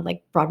that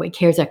like Broadway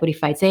Cares, Equity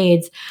Fights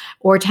AIDS,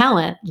 or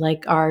talent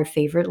like our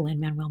favorite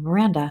Lin-Manuel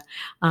Miranda.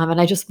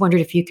 And I just wondered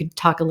if you could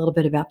talk a little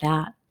bit about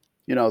that.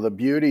 The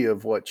beauty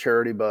of what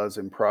Charity Buzz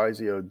and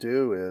Prizeo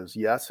do is,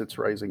 yes, it's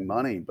raising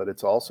money, but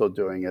it's also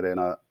doing it in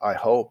I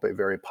hope, a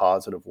very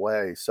positive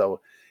way.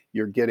 So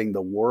you're getting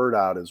the word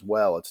out as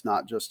well. It's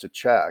not just a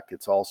check.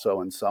 It's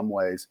also in some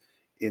ways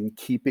in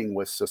keeping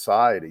with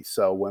society.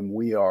 So when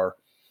we are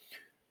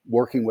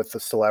working with the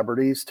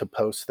celebrities to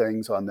post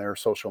things on their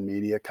social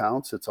media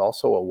accounts, it's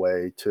also a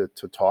way to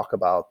talk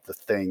about the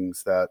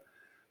things that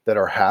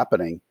are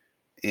happening.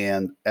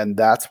 And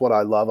that's what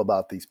I love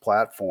about these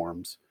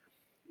platforms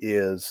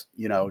is,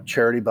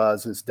 Charity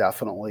Buzz is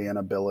definitely an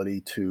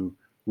ability to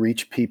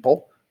reach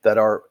people that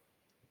are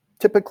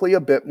typically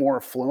a bit more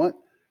affluent,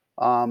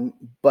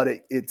 but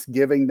it's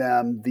giving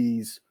them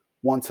these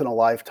once in a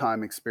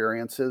lifetime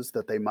experiences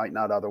that they might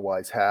not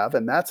otherwise have.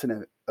 And that's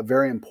a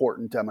very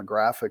important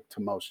demographic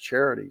to most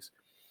charities.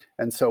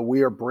 And so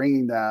we are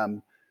bringing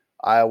them,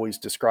 I always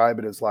describe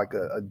it as like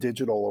a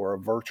digital or a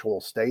virtual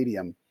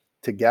stadium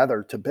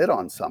together to bid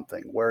on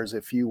something. Whereas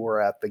if you were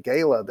at the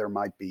gala, there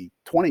might be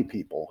 20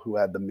 people who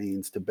had the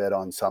means to bid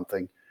on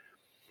something.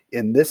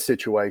 In this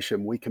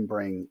situation, we can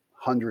bring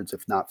hundreds,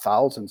 if not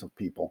thousands of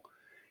people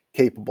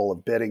capable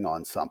of bidding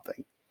on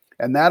something.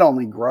 And that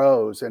only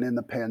grows. And in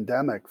the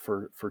pandemic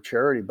for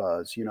Charity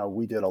Buzz,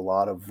 we did a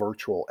lot of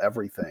virtual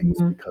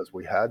everythings because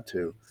we had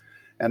to.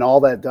 And all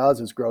that does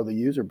is grow the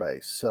user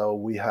base. So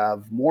we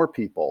have more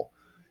people.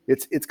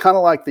 It's kind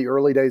of like the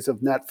early days of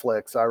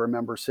Netflix. I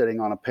remember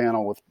sitting on a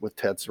panel with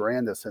Ted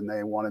Sarandis, and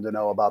they wanted to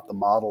know about the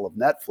model of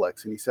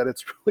Netflix. And he said,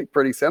 it's really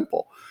pretty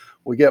simple.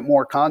 We get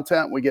more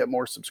content, we get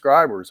more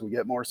subscribers. We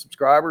get more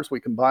subscribers, we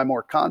can buy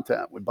more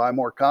content. We buy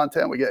more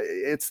content,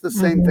 it's the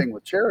same thing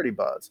with Charity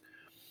Buzz.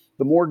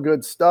 The more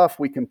good stuff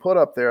we can put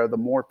up there, the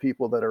more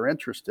people that are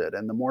interested.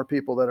 And the more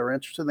people that are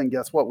interested, then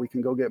guess what? We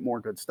can go get more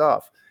good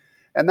stuff.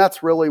 And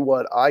that's really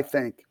what I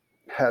think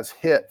has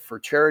hit for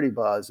Charity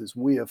Buzz, is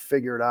we have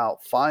figured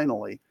out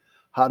finally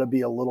how to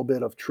be a little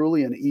bit of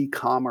truly an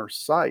e-commerce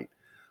site,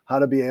 how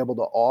to be able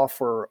to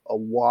offer a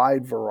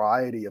wide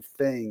variety of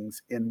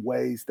things in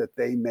ways that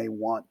they may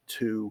want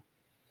to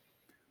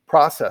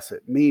process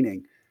it.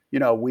 Meaning,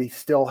 we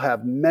still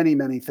have many,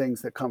 many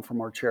things that come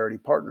from our charity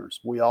partners.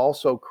 We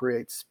also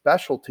create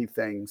specialty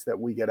things that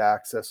we get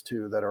access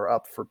to that are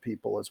up for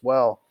people as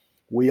well.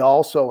 We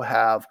also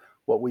have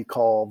what we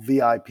call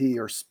VIP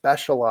or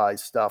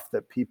specialized stuff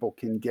that people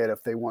can get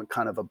if they want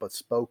kind of a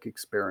bespoke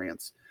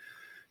experience.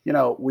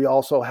 We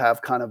also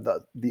have kind of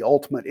the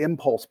ultimate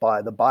impulse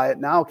buy, the buy it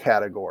now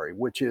category,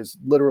 which is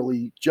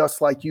literally just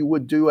like you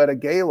would do at a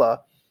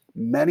gala.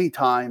 Many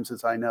times,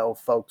 as I know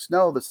folks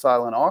know, the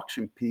silent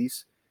auction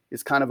piece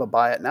is kind of a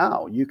buy it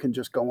now. You can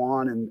just go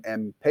on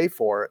and pay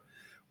for it.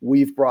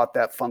 We've brought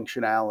that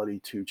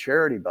functionality to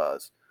Charity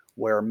Buzz,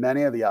 where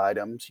many of the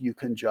items you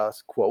can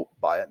just, quote,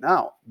 buy it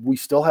now. We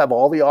still have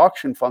all the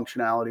auction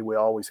functionality we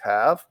always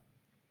have.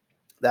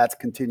 That's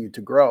continued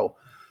to grow.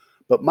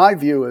 But my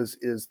view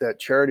is that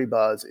Charity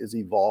Buzz is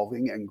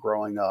evolving and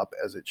growing up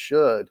as it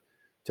should,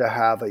 to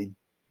have a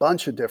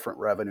bunch of different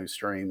revenue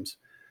streams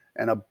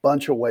and a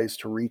bunch of ways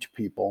to reach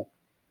people,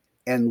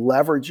 and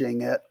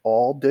leveraging it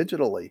all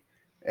digitally.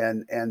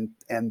 And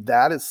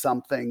that is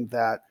something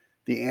that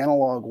the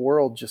analog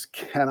world just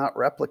cannot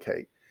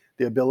replicate,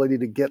 the ability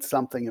to get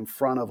something in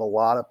front of a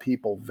lot of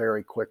people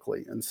very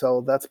quickly. And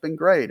so that's been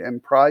great.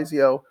 And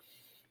Prizeo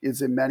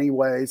is, in many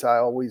ways, I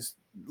always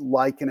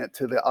liken it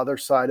to the other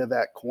side of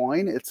that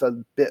coin. It's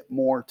a bit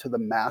more to the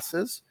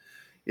masses.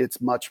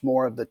 It's much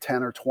more of the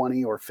 $10 or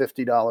 $20 or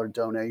 $50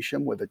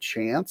 donation with a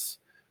chance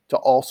to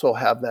also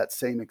have that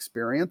same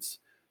experience.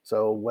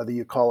 So whether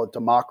you call it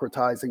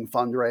democratizing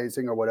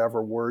fundraising or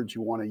whatever words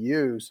you want to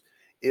use,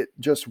 it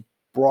just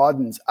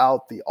broadens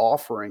out the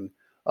offering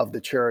of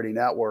the Charity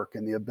Network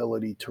and the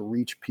ability to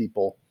reach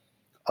people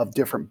of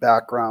different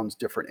backgrounds,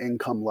 different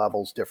income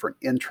levels, different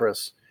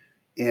interests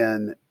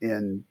in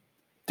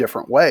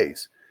different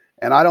ways.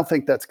 And I don't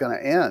think that's going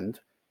to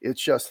end.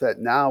 It's just that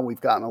now we've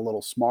gotten a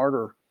little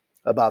smarter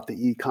about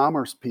the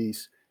e-commerce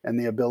piece and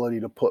the ability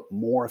to put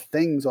more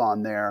things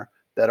on there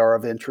that are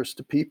of interest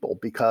to people.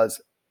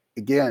 Because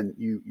again,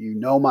 you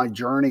know my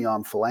journey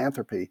on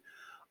philanthropy.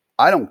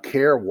 I don't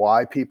care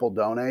why people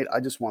donate. I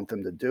just want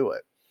them to do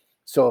it.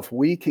 So if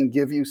we can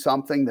give you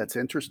something that's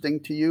interesting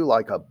to you,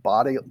 like a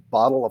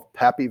bottle of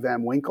Pappy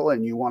Van Winkle,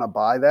 and you want to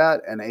buy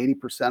that and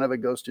 80% of it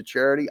goes to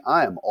charity,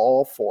 I am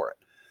all for it.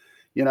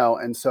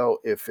 And so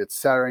if it's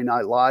Saturday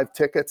Night Live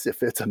tickets,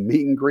 if it's a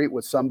meet and greet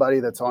with somebody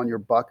that's on your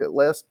bucket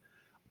list,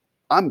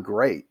 I'm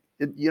great.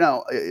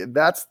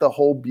 That's the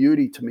whole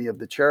beauty to me of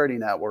the Charity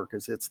Network,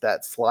 is it's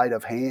that sleight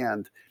of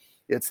hand.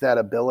 It's that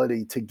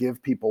ability to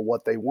give people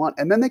what they want,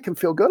 and then they can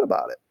feel good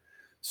about it.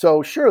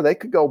 So sure, they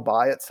could go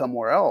buy it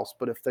somewhere else,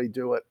 but if they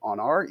do it on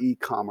our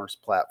e-commerce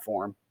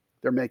platform,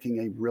 they're making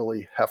a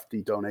really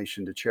hefty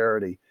donation to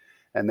charity,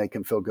 and they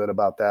can feel good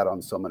about that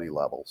on so many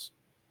levels.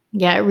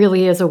 Yeah, it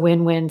really is a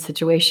win-win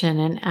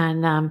situation,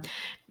 and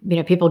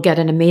people get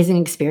an amazing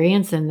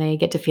experience, and they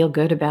get to feel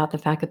good about the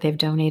fact that they've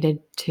donated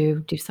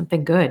to do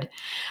something good.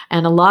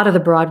 And a lot of the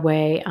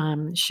Broadway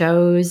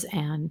shows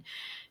and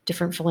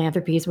different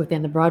philanthropies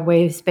within the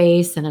Broadway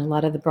space, and a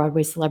lot of the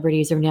Broadway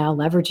celebrities are now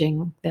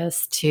leveraging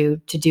this to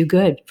do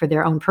good for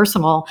their own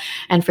personal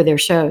and for their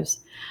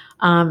shows.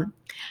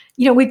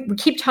 We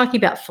keep talking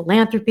about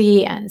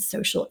philanthropy and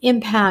social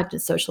impact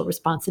and social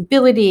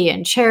responsibility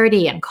and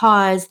charity and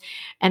cause,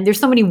 and there's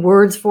so many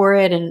words for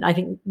it. And I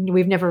think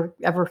we've never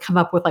ever come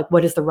up with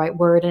what is the right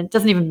word, and it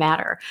doesn't even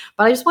matter.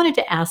 But I just wanted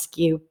to ask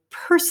you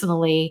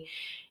personally,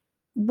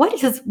 what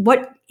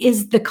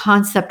is the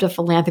concept of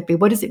philanthropy?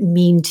 What does it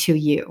mean to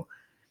you?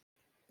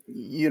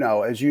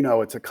 As you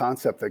know, it's a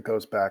concept that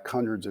goes back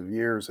hundreds of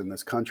years in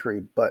this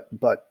country. But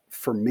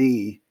for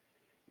me,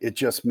 it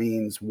just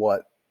means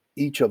what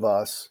each of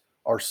us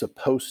are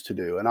supposed to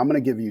do. And I'm going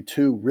to give you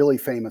two really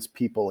famous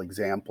people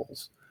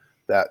examples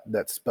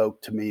that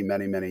spoke to me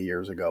many, many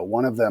years ago.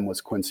 One of them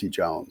was Quincy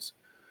Jones.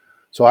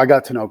 So I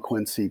got to know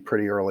Quincy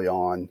pretty early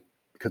on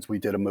because we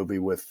did a movie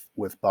with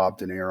Bob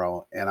De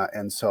Niro,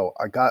 and so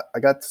I got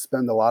to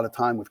spend a lot of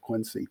time with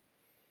Quincy.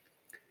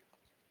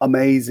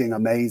 Amazing,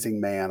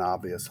 amazing man,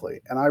 obviously.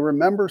 And I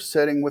remember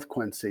sitting with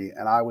Quincy,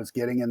 and I was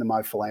getting into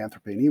my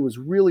philanthropy, and he was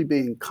really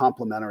being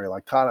complimentary,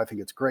 like, Todd, I think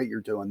it's great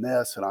you're doing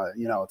this, and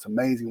it's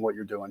amazing what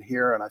you're doing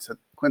here. And I said,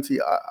 Quincy,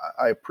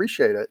 I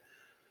appreciate it,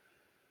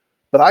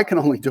 but I can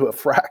only do a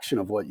fraction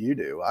of what you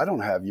do. I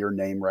don't have your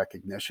name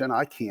recognition.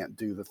 I can't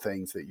do the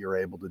things that you're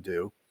able to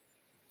do.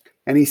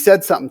 And he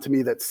said something to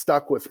me that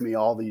stuck with me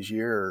all these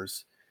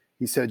years.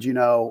 He said,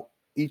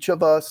 each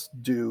of us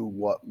do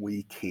what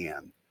we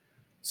can.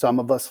 Some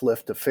of us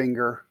lift a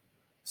finger.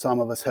 Some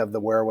of us have the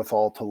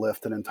wherewithal to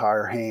lift an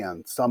entire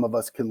hand. Some of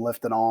us can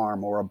lift an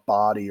arm or a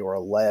body or a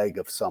leg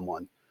of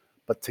someone.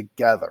 But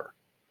together,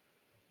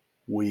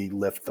 we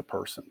lift the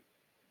person.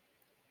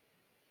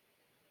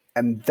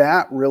 And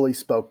that really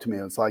spoke to me.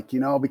 It's like,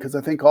 because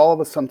I think all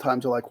of us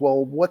sometimes are like,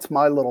 well, what's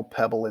my little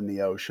pebble in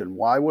the ocean?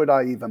 Why would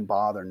I even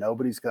bother?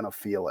 Nobody's going to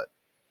feel it.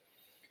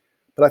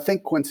 But I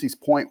think Quincy's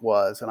point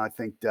was, and I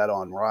think dead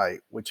on right,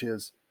 which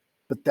is,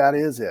 but that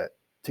is it.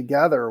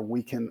 Together,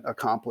 we can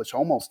accomplish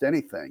almost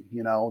anything.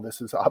 This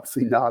is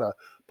obviously not a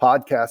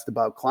podcast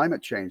about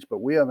climate change, but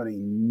we have an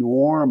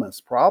enormous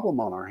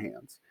problem on our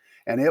hands.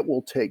 And it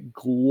will take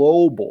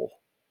global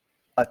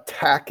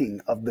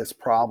attacking of this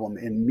problem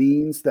in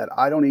means that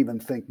I don't even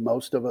think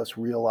most of us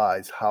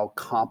realize how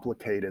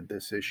complicated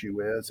this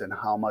issue is and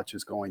how much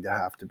is going to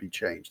have to be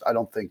changed. I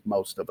don't think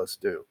most of us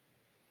do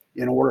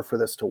in order for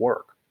this to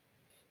work,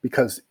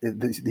 because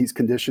these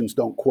conditions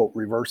don't, quote,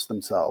 reverse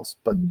themselves,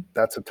 but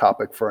that's a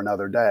topic for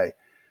another day.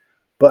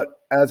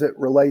 But as it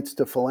relates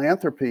to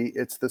philanthropy,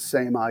 it's the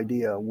same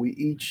idea. We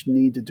each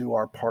need to do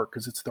our part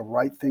because it's the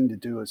right thing to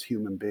do as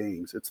human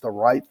beings. It's the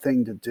right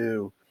thing to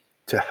do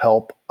to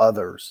help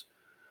others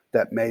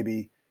that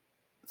maybe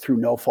through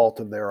no fault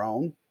of their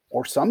own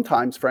or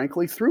sometimes,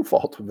 frankly, through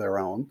fault of their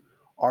own,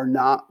 are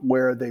not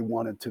where they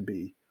wanted to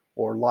be,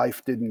 or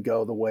life didn't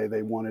go the way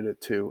they wanted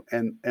it to.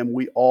 And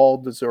we all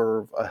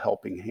deserve a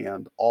helping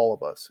hand, all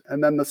of us.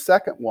 And then the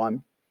second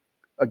one,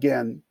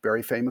 again,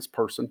 very famous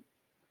person,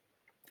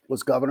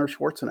 was Governor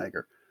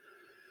Schwarzenegger.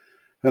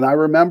 And I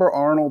remember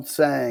Arnold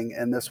saying,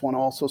 and this one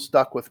also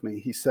stuck with me,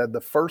 he said,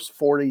 the first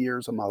 40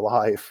 years of my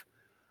life,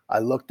 I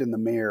looked in the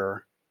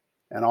mirror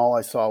and all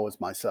I saw was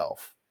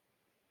myself.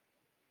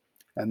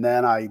 And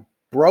then I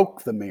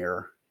broke the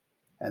mirror,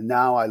 and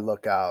now I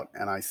look out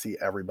and I see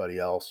everybody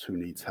else who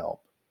needs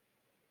help.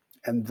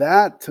 And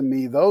that, to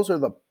me, those are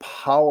the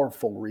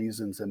powerful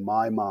reasons in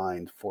my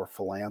mind for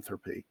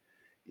philanthropy,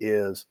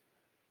 is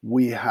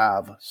we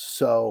have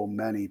so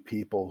many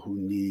people who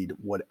need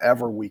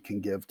whatever we can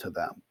give to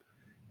them.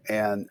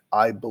 And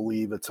I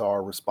believe it's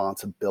our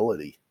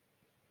responsibility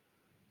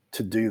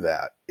to do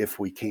that if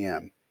we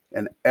can.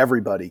 And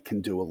everybody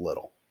can do a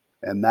little.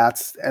 And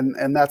that's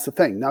the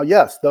thing. Now,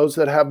 yes, those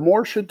that have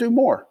more should do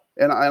more.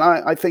 And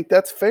I think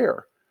that's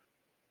fair.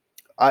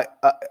 I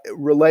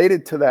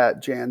related to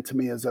that, Jan, to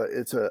me is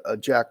a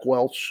Jack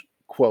Welch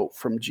quote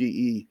from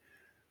GE,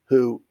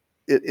 who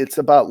it's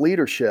about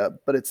leadership,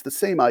 but it's the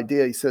same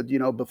idea. He said,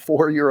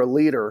 before you're a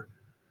leader,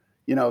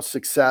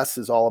 success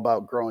is all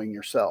about growing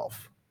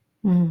yourself.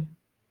 Mm-hmm.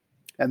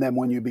 And then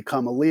when you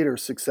become a leader,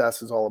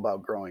 success is all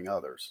about growing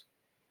others.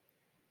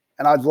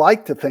 And I'd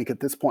like to think at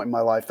this point in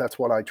my life, that's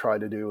what I try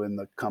to do in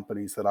the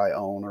companies that I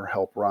own or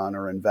help run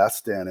or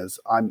invest in. Is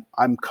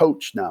I'm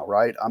coached now,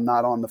 right? I'm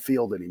not on the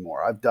field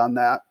anymore. I've done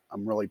that.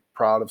 I'm really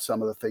proud of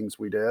some of the things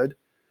we did,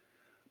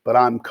 but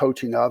I'm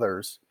coaching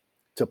others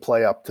to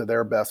play up to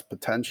their best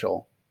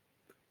potential,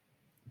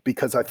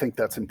 because I think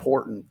that's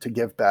important to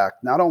give back,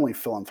 not only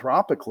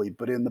philanthropically,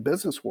 but in the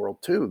business world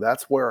too.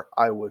 That's where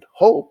I would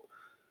hope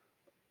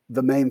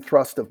the main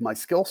thrust of my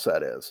skill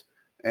set is.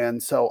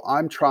 And so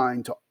I'm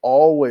trying to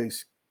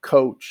always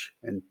coach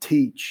and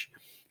teach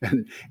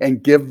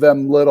and give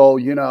them little,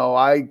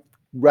 I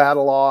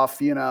rattle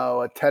off,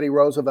 a Teddy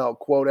Roosevelt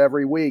quote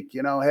every week,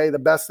 hey, the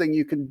best thing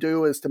you can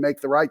do is to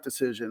make the right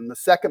decision. The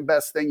second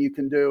best thing you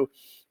can do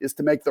is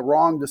to make the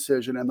wrong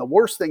decision. And the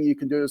worst thing you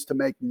can do is to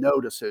make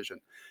no decision.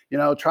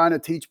 Trying to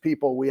teach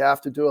people we have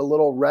to do a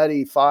little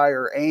ready,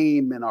 fire,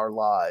 aim in our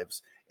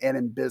lives and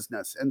in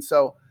business. And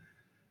so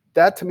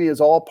that to me is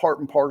all part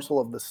and parcel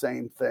of the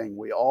same thing.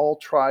 We all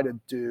try to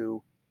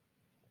do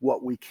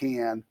what we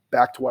can,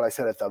 back to what I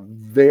said at the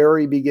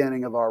very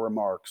beginning of our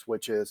remarks,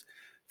 which is,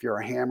 if you're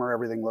a hammer,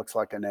 everything looks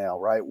like a nail,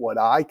 right? What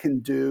I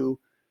can do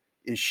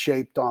is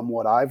shaped on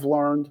what I've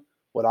learned,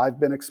 what I've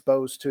been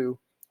exposed to,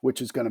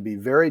 which is going to be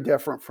very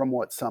different from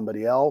what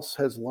somebody else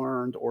has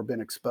learned or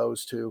been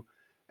exposed to.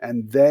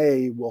 And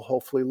they will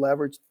hopefully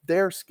leverage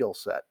their skill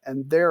set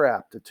and their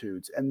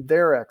aptitudes and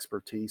their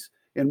expertise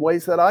in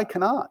ways that I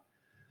cannot.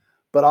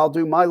 But I'll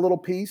do my little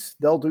piece,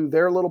 they'll do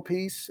their little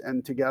piece,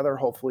 and together,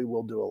 hopefully,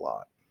 we'll do a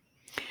lot.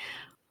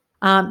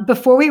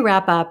 Before we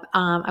wrap up,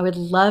 I would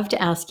love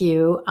to ask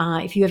you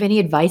if you have any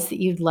advice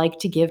that you'd like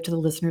to give to the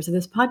listeners of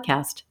this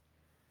podcast.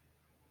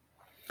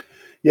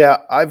 Yeah,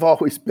 I've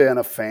always been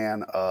a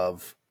fan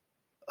of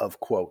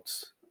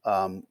quotes.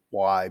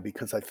 Why?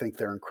 Because I think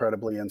they're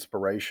incredibly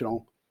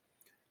inspirational.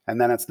 And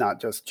then it's not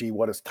just, gee,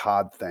 what does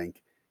Todd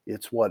think?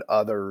 It's what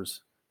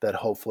others that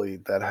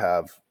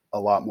have a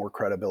lot more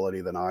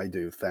credibility than I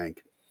do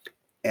think.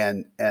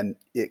 And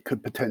it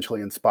could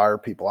potentially inspire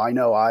people. I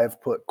know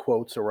I've put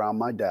quotes around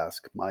my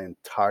desk my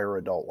entire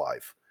adult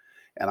life,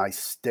 and I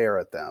stare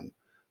at them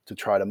to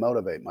try to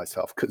motivate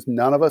myself, because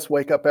none of us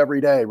wake up every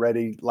day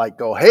ready,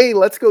 go, hey,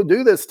 let's go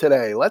do this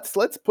today.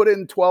 Let's put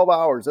in 12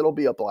 hours. It'll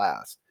be a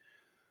blast.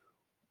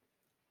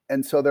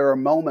 And so there are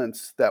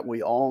moments that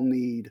we all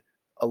need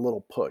a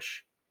little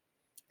push.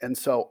 And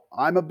so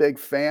I'm a big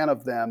fan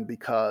of them,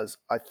 because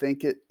I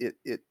think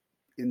it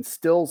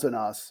instills in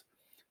us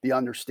the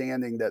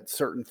understanding that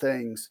certain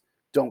things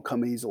don't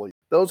come easily.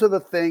 Those are the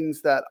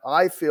things that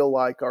I feel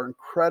like are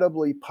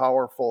incredibly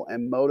powerful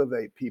and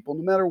motivate people,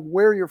 no matter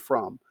where you're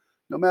from,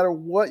 no matter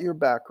what your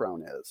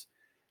background is.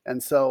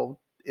 And so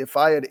if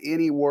I had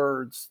any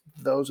words,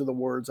 those are the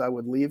words I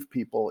would leave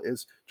people,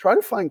 is try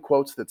to find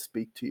quotes that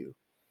speak to you,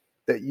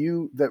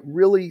 that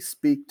really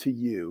speak to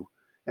you,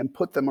 and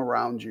put them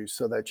around you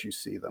so that you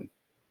see them.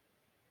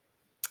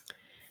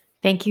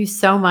 Thank you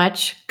so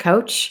much,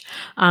 Coach.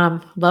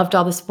 Loved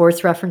all the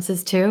sports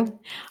references too.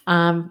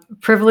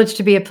 Privileged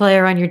to be a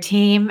player on your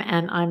team,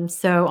 and I'm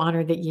so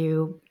honored that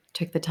you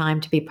took the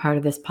time to be part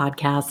of this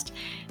podcast.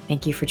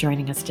 Thank you for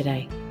joining us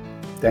today.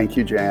 Thank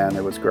you, Jan.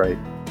 It was great.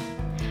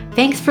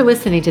 Thanks for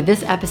listening to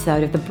this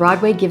episode of the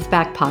Broadway Gives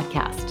Back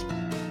podcast.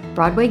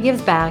 Broadway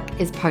Gives Back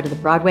is part of the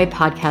Broadway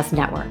Podcast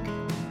Network.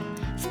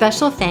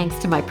 Special thanks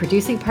to my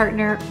producing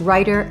partner,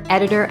 writer,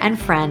 editor, and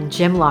friend,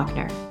 Jim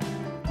Lochner.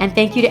 And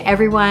thank you to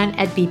everyone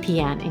at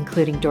BPN,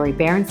 including Dori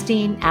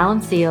Berenstein,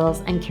 Alan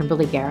Seals, and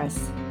Kimberly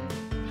Garris.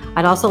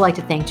 I'd also like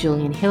to thank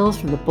Julian Hills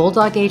from the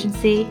Bulldog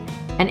Agency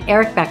and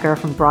Eric Becker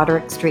from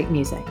Broderick Street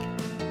Music.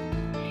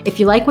 If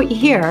you like what you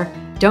hear,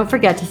 Don't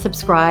forget to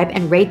subscribe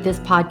and rate this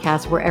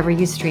podcast wherever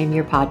you stream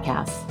your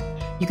podcasts.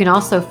 You can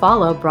also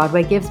follow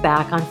Broadway Gives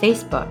Back on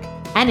Facebook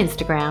and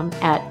Instagram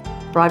at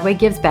Broadway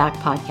Gives Back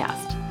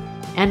Podcast,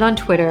 and on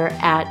Twitter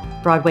at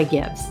Broadway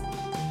Gives.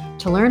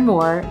 To learn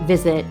more,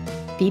 visit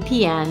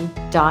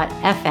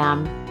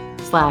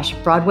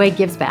bpn.fm/Broadway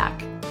Gives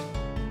Back.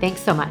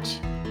 Thanks so much.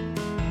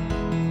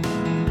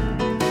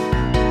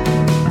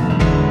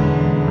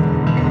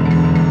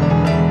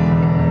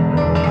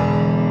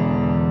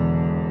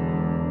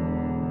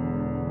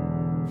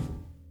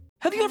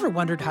 Have you ever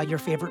wondered how your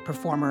favorite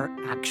performer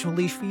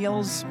actually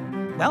feels?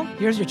 Well,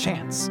 here's your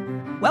chance.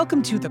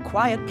 Welcome to The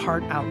Quiet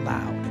Part Out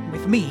Loud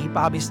with me,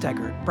 Bobby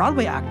Steggert,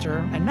 Broadway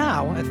actor and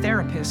now a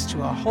therapist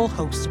to a whole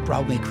host of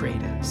Broadway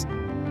creatives.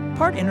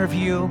 Part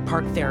interview,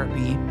 part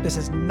therapy, this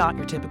is not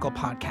your typical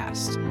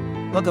podcast.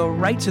 We'll go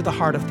right to the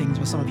heart of things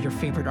with some of your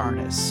favorite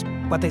artists,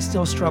 what they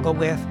still struggle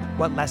with,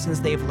 what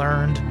lessons they've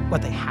learned,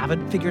 what they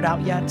haven't figured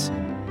out yet.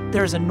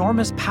 There's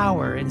enormous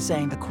power in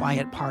saying the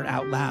quiet part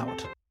out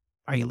loud.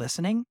 Are you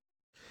listening?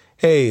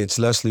 Hey, it's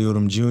Leslie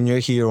Odom Jr.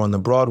 here on the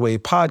Broadway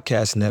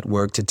Podcast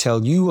Network to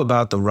tell you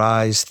about the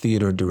Rise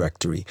Theater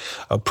Directory,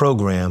 a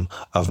program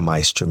of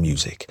Maestra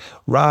Music.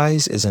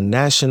 Rise is a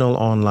national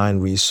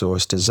online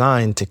resource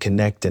designed to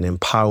connect and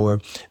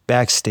empower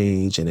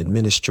backstage and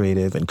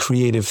administrative and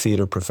creative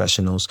theater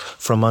professionals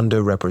from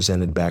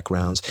underrepresented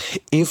backgrounds.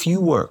 If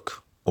you work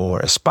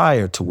or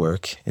aspire to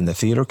work in the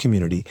theater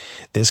community,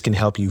 this can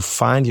help you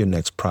find your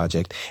next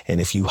project. And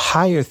if you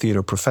hire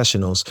theater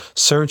professionals,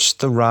 search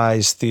the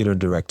Rise Theater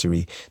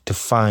Directory to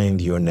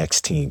find your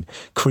next team.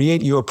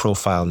 Create your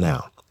profile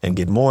now and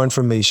get more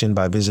information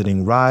by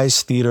visiting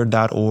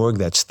risetheater.org.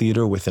 That's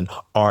theater with an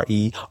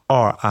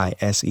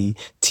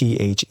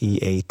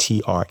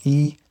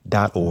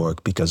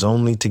RERISETHEATRE.org, because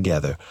only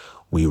together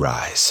we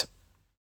rise.